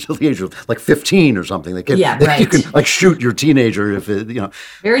think up until the age of like 15 or something. You can like shoot your teenager if it,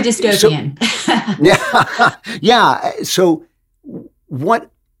 Very dystopian. Yeah. So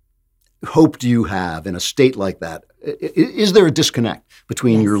what hope do you have in a state like that? Is there a disconnect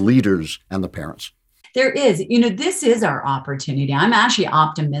between your leaders and the parents? There is. This is our opportunity. I'm actually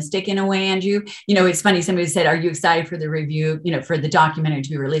optimistic in a way, Andrew. It's funny. Somebody said, "Are you excited for the review, for the documentary to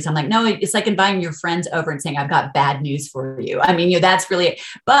be released?" I'm like, no, it's like inviting your friends over and saying, "I've got bad news for you." I mean, that's really it.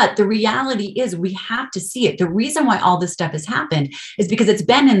 But the reality is we have to see it. The reason why all this stuff has happened is because it's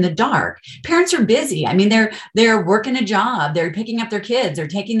been in the dark. Parents are busy. I mean, they're working a job. They're picking up their kids. They're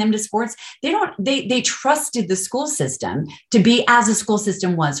taking them to sports. They trusted the school system to be as a school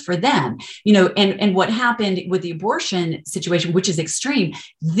system was for them, and what happened with the abortion situation, which is extreme.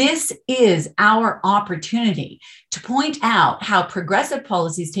 This is our opportunity to point out how progressive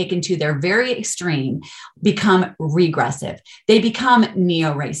policies taken to their very extreme become regressive. They become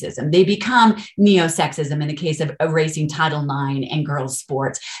neo-racism. They become neo-sexism in the case of erasing Title IX and girls'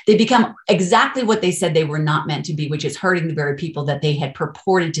 sports. They become exactly what they said they were not meant to be, which is hurting the very people that they had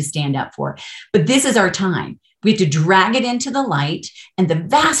purported to stand up for. But this is our time. We have to drag it into the light. And the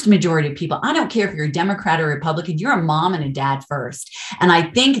vast majority of people, I don't care if you're a Democrat or Republican, you're a mom and a dad first. And I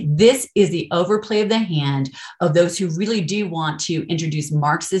think this is the overplay of the hand of those who really do want to introduce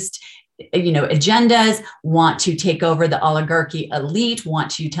Marxist agendas, want to take over the oligarchy elite, want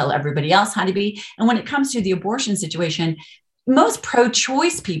to tell everybody else how to be. And when it comes to the abortion situation, most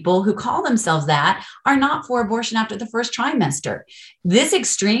pro-choice people who call themselves that are not for abortion after the first trimester. This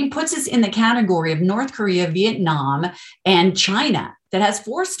extreme puts us in the category of North Korea, Vietnam, and China that has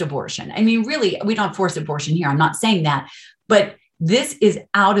forced abortion. I mean, really, we don't have forced abortion here. I'm not saying that, but this is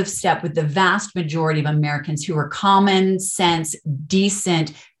out of step with the vast majority of Americans who are common sense,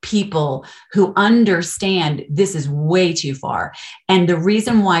 decent people who understand this is way too far. And the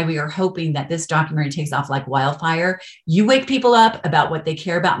reason why we are hoping that this documentary takes off like wildfire, you wake people up about what they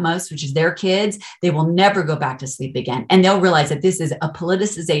care about most, which is their kids, they will never go back to sleep again. And they'll realize that this is a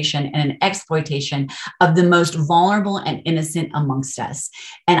politicization and an exploitation of the most vulnerable and innocent amongst us.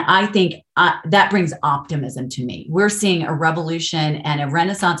 And I think that brings optimism to me. We're seeing a revolution and a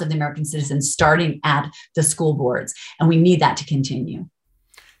renaissance of the American citizen starting at the school boards, and we need that to continue.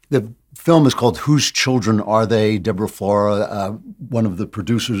 The film is called Whose Children Are They? Deborah Flora, one of the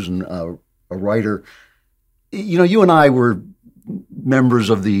producers and a writer. You and I were members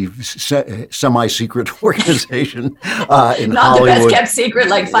of the semi-secret organization in Hollywood. Not the best kept secret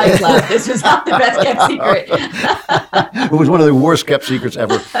like Fight Club. This was not the best kept secret. It was one of the worst kept secrets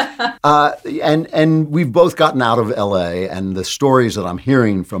ever. And we've both gotten out of L.A. and the stories that I'm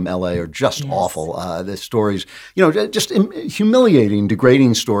hearing from L.A. are just awful. The stories, just humiliating,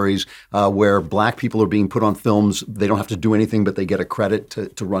 degrading stories where Black people are being put on films. They don't have to do anything, but they get a credit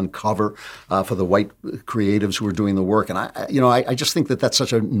to run cover for the white creatives who are doing the work. And I just think that that's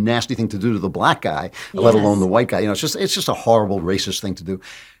such a nasty thing to do to the Black guy, let alone the white guy. It's just a horrible racist thing to do.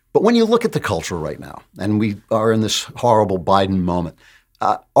 But when you look at the culture right now, and we are in this horrible Biden moment,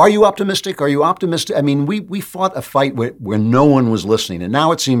 are you optimistic? Are you optimistic? I mean, we fought a fight where no one was listening, and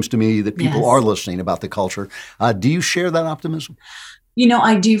now it seems to me that people are listening about the culture. Do you share that optimism?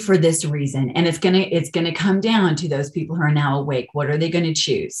 I do, for this reason. And it's gonna come down to those people who are now awake. What are they going to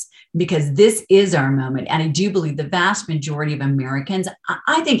choose? Because this is our moment. And I do believe the vast majority of Americans,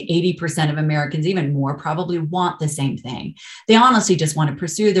 I think 80% of Americans, even more, probably want the same thing. They honestly just want to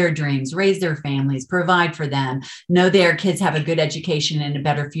pursue their dreams, raise their families, provide for them, know their kids have a good education and a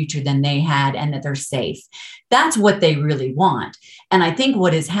better future than they had, and that they're safe. That's what they really want. And I think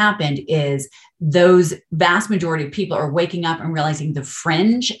what has happened is those vast majority of people are waking up and realizing the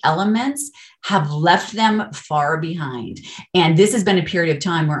fringe elements have left them far behind. And this has been a period of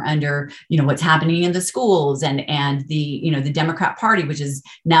time where under, what's happening in the schools and the, the Democrat Party, which is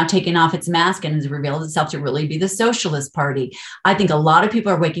now taking off its mask and has revealed itself to really be the Socialist Party. I think a lot of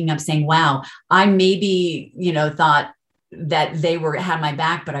people are waking up saying, wow, I maybe, thought that they had my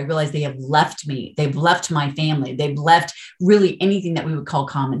back, but I realized they have left me. They've left my family. They've left really anything that we would call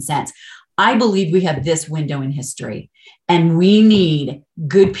common sense. I believe we have this window in history, and we need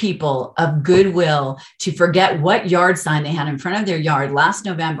good people of goodwill to forget what yard sign they had in front of their yard last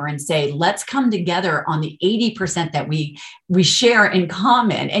November and say, let's come together on the 80% that we share in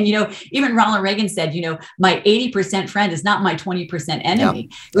common. And, even Ronald Reagan said, my 80% friend is not my 20% enemy.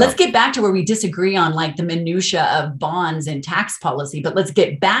 Yep. Let's get back to where we disagree on like the minutia of bonds and tax policy, but let's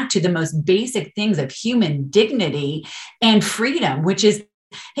get back to the most basic things of human dignity and freedom, which is,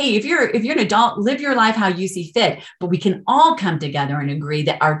 hey, if you're an adult, live your life how you see fit, but we can all come together and agree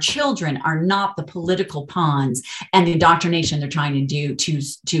that our children are not the political pawns and the indoctrination they're trying to do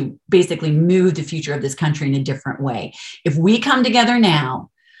to basically move the future of this country in a different way. If we come together now,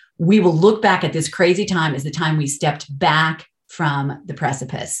 we will look back at this crazy time as the time we stepped back from the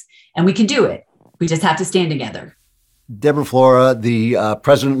precipice, and we can do it. We just have to stand together. Deborah Flora, the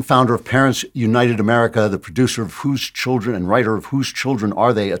president and founder of Parents United America, the producer of Whose Children and writer of Whose Children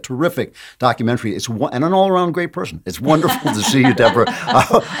Are They? A terrific documentary. And an all-around great person. It's wonderful to see you, Deborah.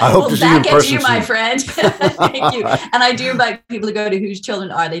 I hope to see you in person. Back at you, my friend. Thank you. And I do invite people to go to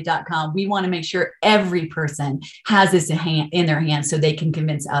whosechildrenarethey.com. We want to make sure every person has this in their hands so they can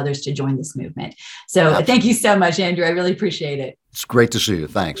convince others to join this movement. So Thank you so much, Andrew. I really appreciate it. It's great to see you.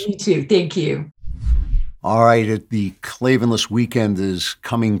 Thanks. You too. Thank you. All right, the Klavanless weekend is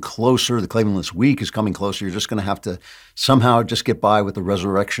coming closer. The Klavanless week is coming closer. You're just going to have to somehow just get by with the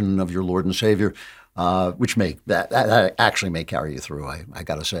resurrection of your Lord and Savior, which that actually may carry you through, I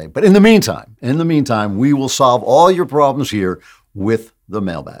got to say. But in the meantime, we will solve all your problems here with the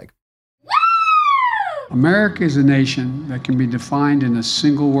mailbag. America is a nation that can be defined in a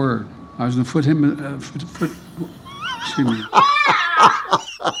single word. I was going to excuse me.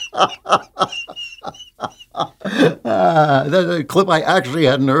 That's a clip I actually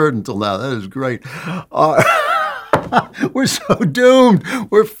hadn't heard until now. That is great. We're so doomed.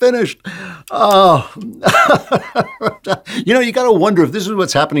 We're finished. Oh. You got to wonder if this is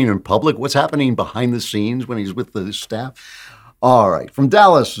what's happening in public, what's happening behind the scenes when he's with the staff. All right. From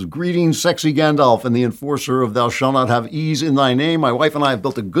Dallas, greetings, sexy Gandalf and the enforcer of Thou Shalt Not Have Ease in Thy Name. My wife and I have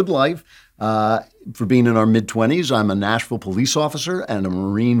built a good life. For being in our mid-20s, I'm a Nashville police officer and a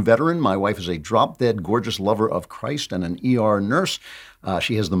Marine veteran. My wife is a drop-dead, gorgeous lover of Christ and an ER nurse.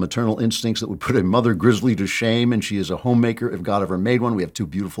 She has the maternal instincts that would put a mother grizzly to shame, and she is a homemaker if God ever made one. We have 2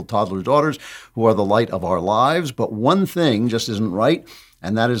 beautiful toddler daughters who are the light of our lives. But one thing just isn't right,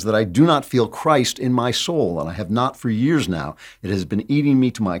 and that is that I do not feel Christ in my soul, and I have not for years now. It has been eating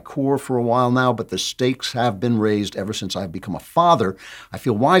me to my core for a while now, but the stakes have been raised ever since I've become a father. I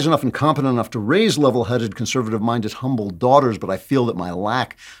feel wise enough and competent enough to raise level-headed, conservative-minded, humble daughters, but I feel that my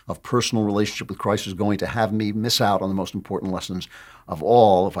lack of personal relationship with Christ is going to have me miss out on the most important lessons of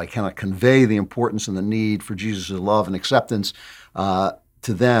all if I cannot convey the importance and the need for Jesus' love and acceptance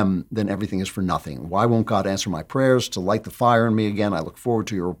to them, then everything is for nothing. Why won't God answer my prayers to light the fire in me again? I look forward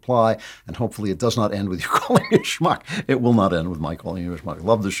to your reply, and hopefully it does not end with you calling me a schmuck. It will not end with my calling you a schmuck.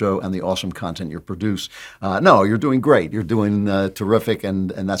 Love the show and the awesome content you produce. No, you're doing great. You're doing terrific,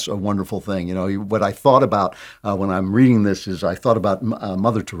 and that's a wonderful thing. What I thought about when I'm reading this is I thought about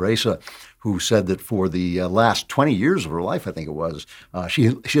Mother Teresa, who said that for the last 20 years of her life, I think it was, she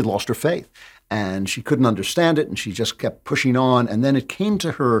had lost her faith. And she couldn't understand it, and she just kept pushing on. And then it came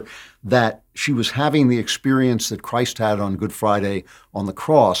to her that she was having the experience that Christ had on Good Friday on the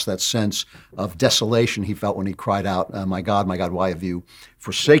cross, that sense of desolation he felt when he cried out, my God, why have you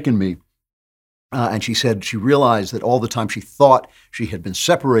forsaken me? And she said she realized that all the time she thought she had been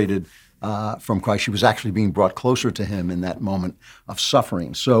separated from Christ, she was actually being brought closer to him in that moment of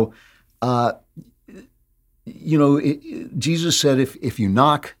suffering. So, Jesus said, if you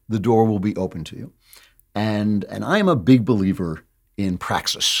knock, the door will be open to you. And I am a big believer in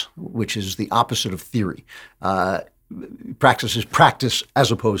praxis, which is the opposite of theory. Praxis is practice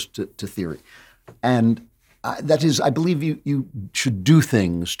as opposed to theory. And that is, I believe you should do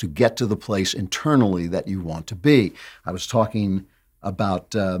things to get to the place internally that you want to be. I was talking about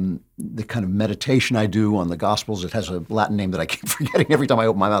the kind of meditation I do on the Gospels. It has a Latin name that I keep forgetting every time I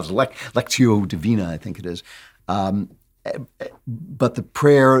open my mouth. Lectio Divina, I think it is. But the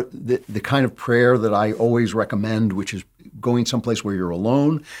prayer, the kind of prayer that I always recommend, which is going someplace where you're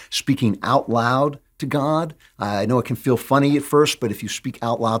alone, speaking out loud to God. I know it can feel funny at first, but if you speak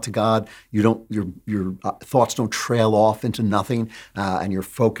out loud to God, your thoughts don't trail off into nothing, and you're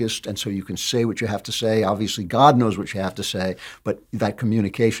focused, and so you can say what you have to say. Obviously, God knows what you have to say, but that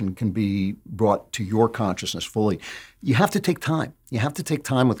communication can be brought to your consciousness fully. You have to take time. You have to take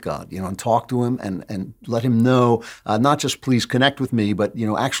time with God, and talk to him and let him know, not just please connect with me, but,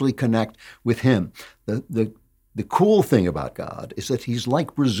 actually connect with him. The the cool thing about God is that he's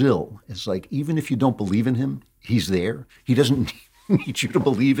like Brazil. It's like, even if you don't believe in him, he's there. He doesn't need you to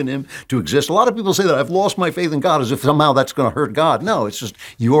believe in him to exist. A lot of people say that I've lost my faith in God as if somehow that's going to hurt God. No, it's just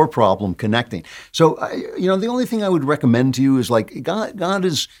your problem connecting. So, the only thing I would recommend to you is like God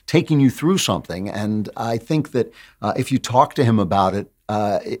is taking you through something. And I think that if you talk to him about it,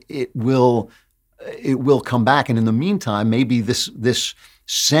 it will come back. And in the meantime, maybe this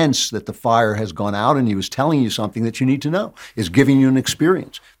sense that the fire has gone out and he was telling you something that you need to know, is giving you an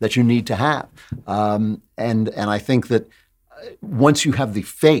experience that you need to have. And I think that once you have the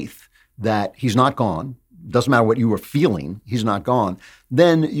faith that he's not gone, doesn't matter what you were feeling, he's not gone,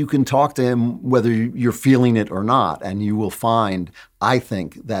 then you can talk to him whether you're feeling it or not. And you will find, I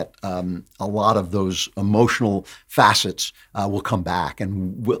think, that a lot of those emotional facets will come back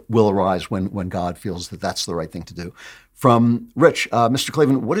and will arise when God feels that that's the right thing to do. From Rich, Mr.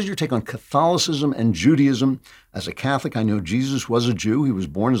 Klavan, what is your take on Catholicism and Judaism? As a Catholic, I know Jesus was a Jew. He was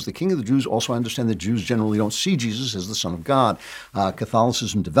born as the King of the Jews. Also, I understand that Jews generally don't see Jesus as the Son of God.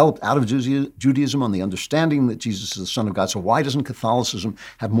 Catholicism developed out of Judaism on the understanding that Jesus is the Son of God. So why doesn't Catholicism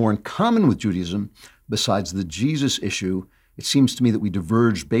have more in common with Judaism besides the Jesus issue? It seems to me that we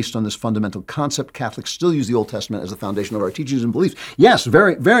diverge based on this fundamental concept. Catholics still use the Old Testament as the foundation of our teachings and beliefs. Yes,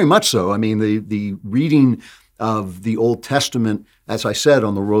 very, very much so. I mean, the reading of the Old Testament, as I said,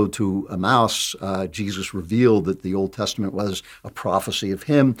 on the road to Emmaus, Jesus revealed that the Old Testament was a prophecy of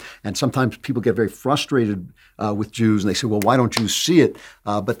him. And sometimes people get very frustrated with Jews, and they say, well, why don't Jews see it?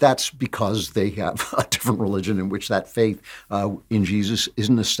 But that's because they have a different religion in which that faith in Jesus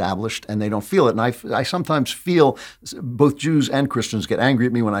isn't established, and they don't feel it. And I sometimes feel both Jews and Christians get angry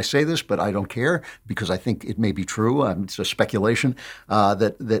at me when I say this, but I don't care, because I think it may be true. It's a speculation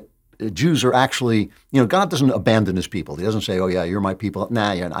that Jews are actually, God doesn't abandon his people. He doesn't say, oh, yeah, you're my people.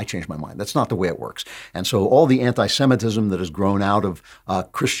 Nah, yeah, I changed my mind. That's not the way it works. And so all the anti-Semitism that has grown out of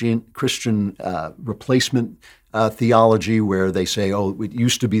Christian replacement theology, where they say, oh, it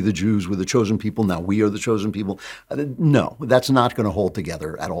used to be the Jews were the chosen people, now we are the chosen people. No, that's not going to hold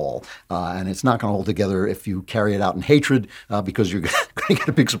together at all. And it's not going to hold together if you carry it out in hatred, because you're going to get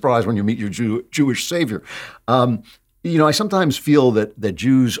a big surprise when you meet your Jewish savior. I sometimes feel that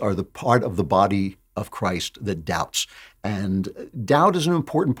Jews are the part of the body of Christ that doubts. And doubt is an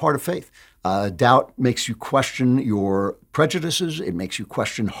important part of faith. Doubt makes you question your prejudices. It makes you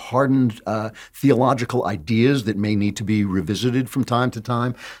question hardened theological ideas that may need to be revisited from time to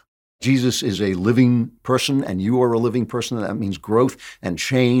time. Jesus is a living person, and you are a living person. And that means growth and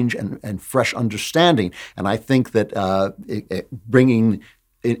change and fresh understanding. And I think that bringing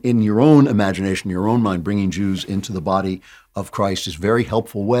in your own imagination, your own mind, bringing Jews into the body of Christ is a very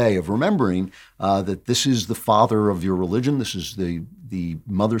helpful way of remembering that this is the father of your religion. This is the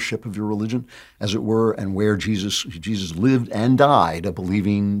mothership of your religion, as it were, and where Jesus lived and died, a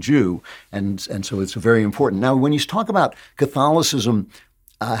believing Jew. And so it's very important. Now, when you talk about Catholicism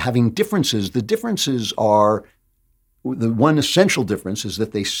having differences, the differences are, the one essential difference is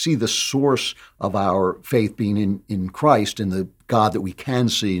that they see the source of our faith being in Christ, in the God that we can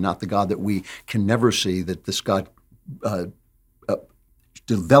see, not the God that we can never see, that this God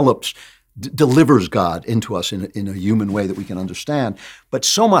delivers God into us in a human way that we can understand. But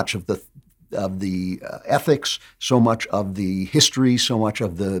so much of the ethics, so much of the history, so much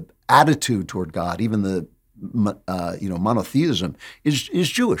of the attitude toward God, even the monotheism is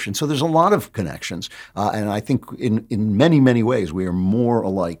Jewish. And so there's a lot of connections. And I think in many, many ways we are more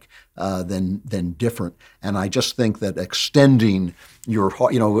alike than different. And I just think that extending your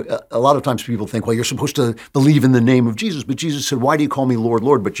heart, a lot of times people think, well, you're supposed to believe in the name of Jesus. But Jesus said, why do you call me Lord,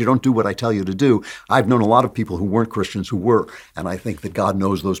 Lord, but you don't do what I tell you to do? I've known a lot of people who weren't Christians who were. And I think that God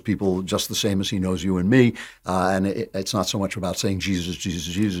knows those people just the same as he knows you and me. And it's not so much about saying Jesus,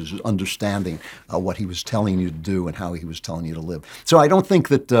 Jesus, Jesus, it's understanding what he was telling you to do and how he was telling you to live. So I don't think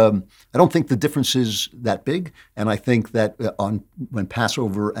that the difference is that big. And I think that when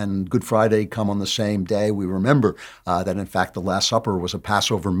Passover and Good Friday come on the same day, we remember that in fact the Last Supper was a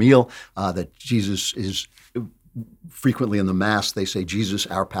Passover meal, that Jesus is frequently in the Mass, they say Jesus,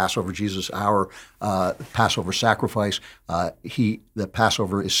 our Passover, Jesus, our Passover sacrifice. The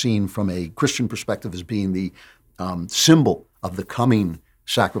Passover is seen from a Christian perspective as being the symbol of the coming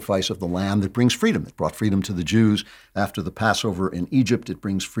sacrifice of the Lamb that brings freedom. It brought freedom to the Jews after the Passover in Egypt. It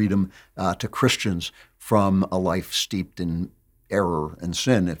brings freedom to Christians from a life steeped in error and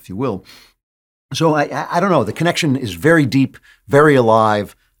sin, if you will. So I don't know. The connection is very deep, very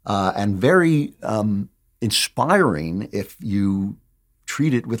alive, and very inspiring if you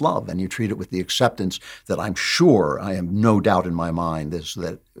treat it with love and you treat it with the acceptance that I have no doubt in my mind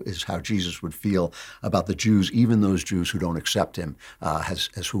that is how Jesus would feel about the Jews, even those Jews who don't accept him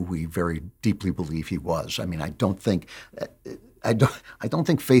as who we very deeply believe he was. I mean, I don't think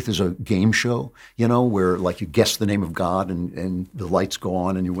faith is a game show, where like you guess the name of God and the lights go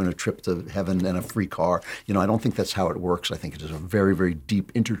on and you win a trip to heaven and a free car. I don't think that's how it works. I think it is a very, very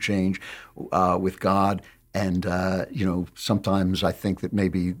deep interchange with God. And, sometimes I think that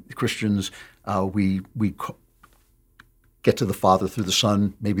maybe Christians, we get to the Father through the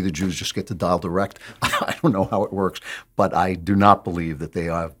Son. Maybe the Jews just get to dial direct. I don't know how it works, but I do not believe that they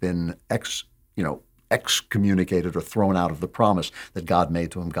have been excommunicated or thrown out of the promise that God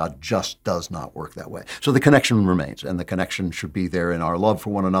made to them. God just does not work that way. So the connection remains, and the connection should be there in our love for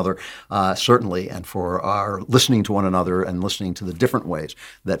one another, certainly, and for our listening to one another and listening to the different ways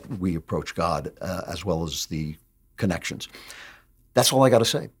that we approach God, as well as the connections. That's all I got to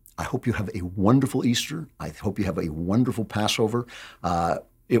say. I hope you have a wonderful Easter. I hope you have a wonderful Passover.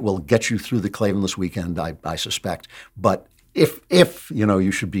 It will get you through the Klavanless weekend, I suspect. But if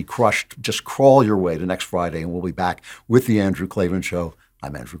you should be crushed, just crawl your way to next Friday, and we'll be back with the Andrew Klavan Show.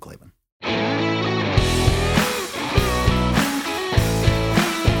 I'm Andrew Klavan.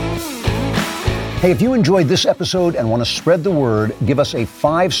 Hey, if you enjoyed this episode and want to spread the word, give us a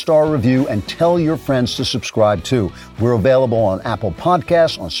 5-star review and tell your friends to subscribe too. We're available on Apple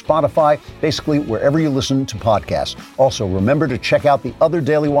Podcasts, on Spotify, basically wherever you listen to podcasts. Also, remember to check out the other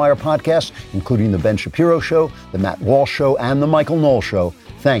Daily Wire podcasts, including The Ben Shapiro Show, The Matt Walsh Show, and The Michael Knowles Show.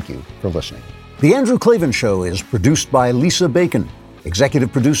 Thank you for listening. The Andrew Klavan Show is produced by Lisa Bacon.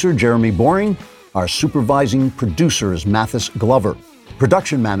 Executive producer Jeremy Boring. Our supervising producer is Mathis Glover.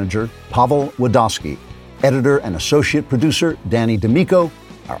 Production manager, Pavel Wadowski. Editor and associate producer, Danny D'Amico.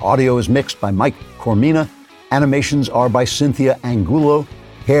 Our audio is mixed by Mike Cormina. Animations are by Cynthia Angulo.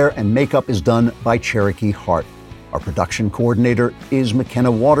 Hair and makeup is done by Cherokee Hart. Our production coordinator is McKenna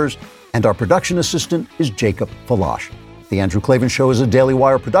Waters. And our production assistant is Jacob Falash. The Andrew Klavan Show is a Daily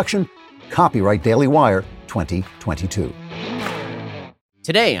Wire production. Copyright Daily Wire 2022.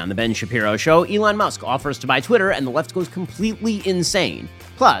 Today on The Ben Shapiro Show, Elon Musk offers to buy Twitter and the left goes completely insane.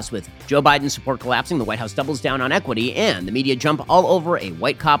 Plus, with Joe Biden's support collapsing, the White House doubles down on equity and the media jump all over a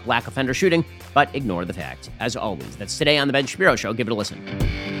white cop black offender shooting, but ignore the fact. As always, that's today on The Ben Shapiro Show. Give it a listen.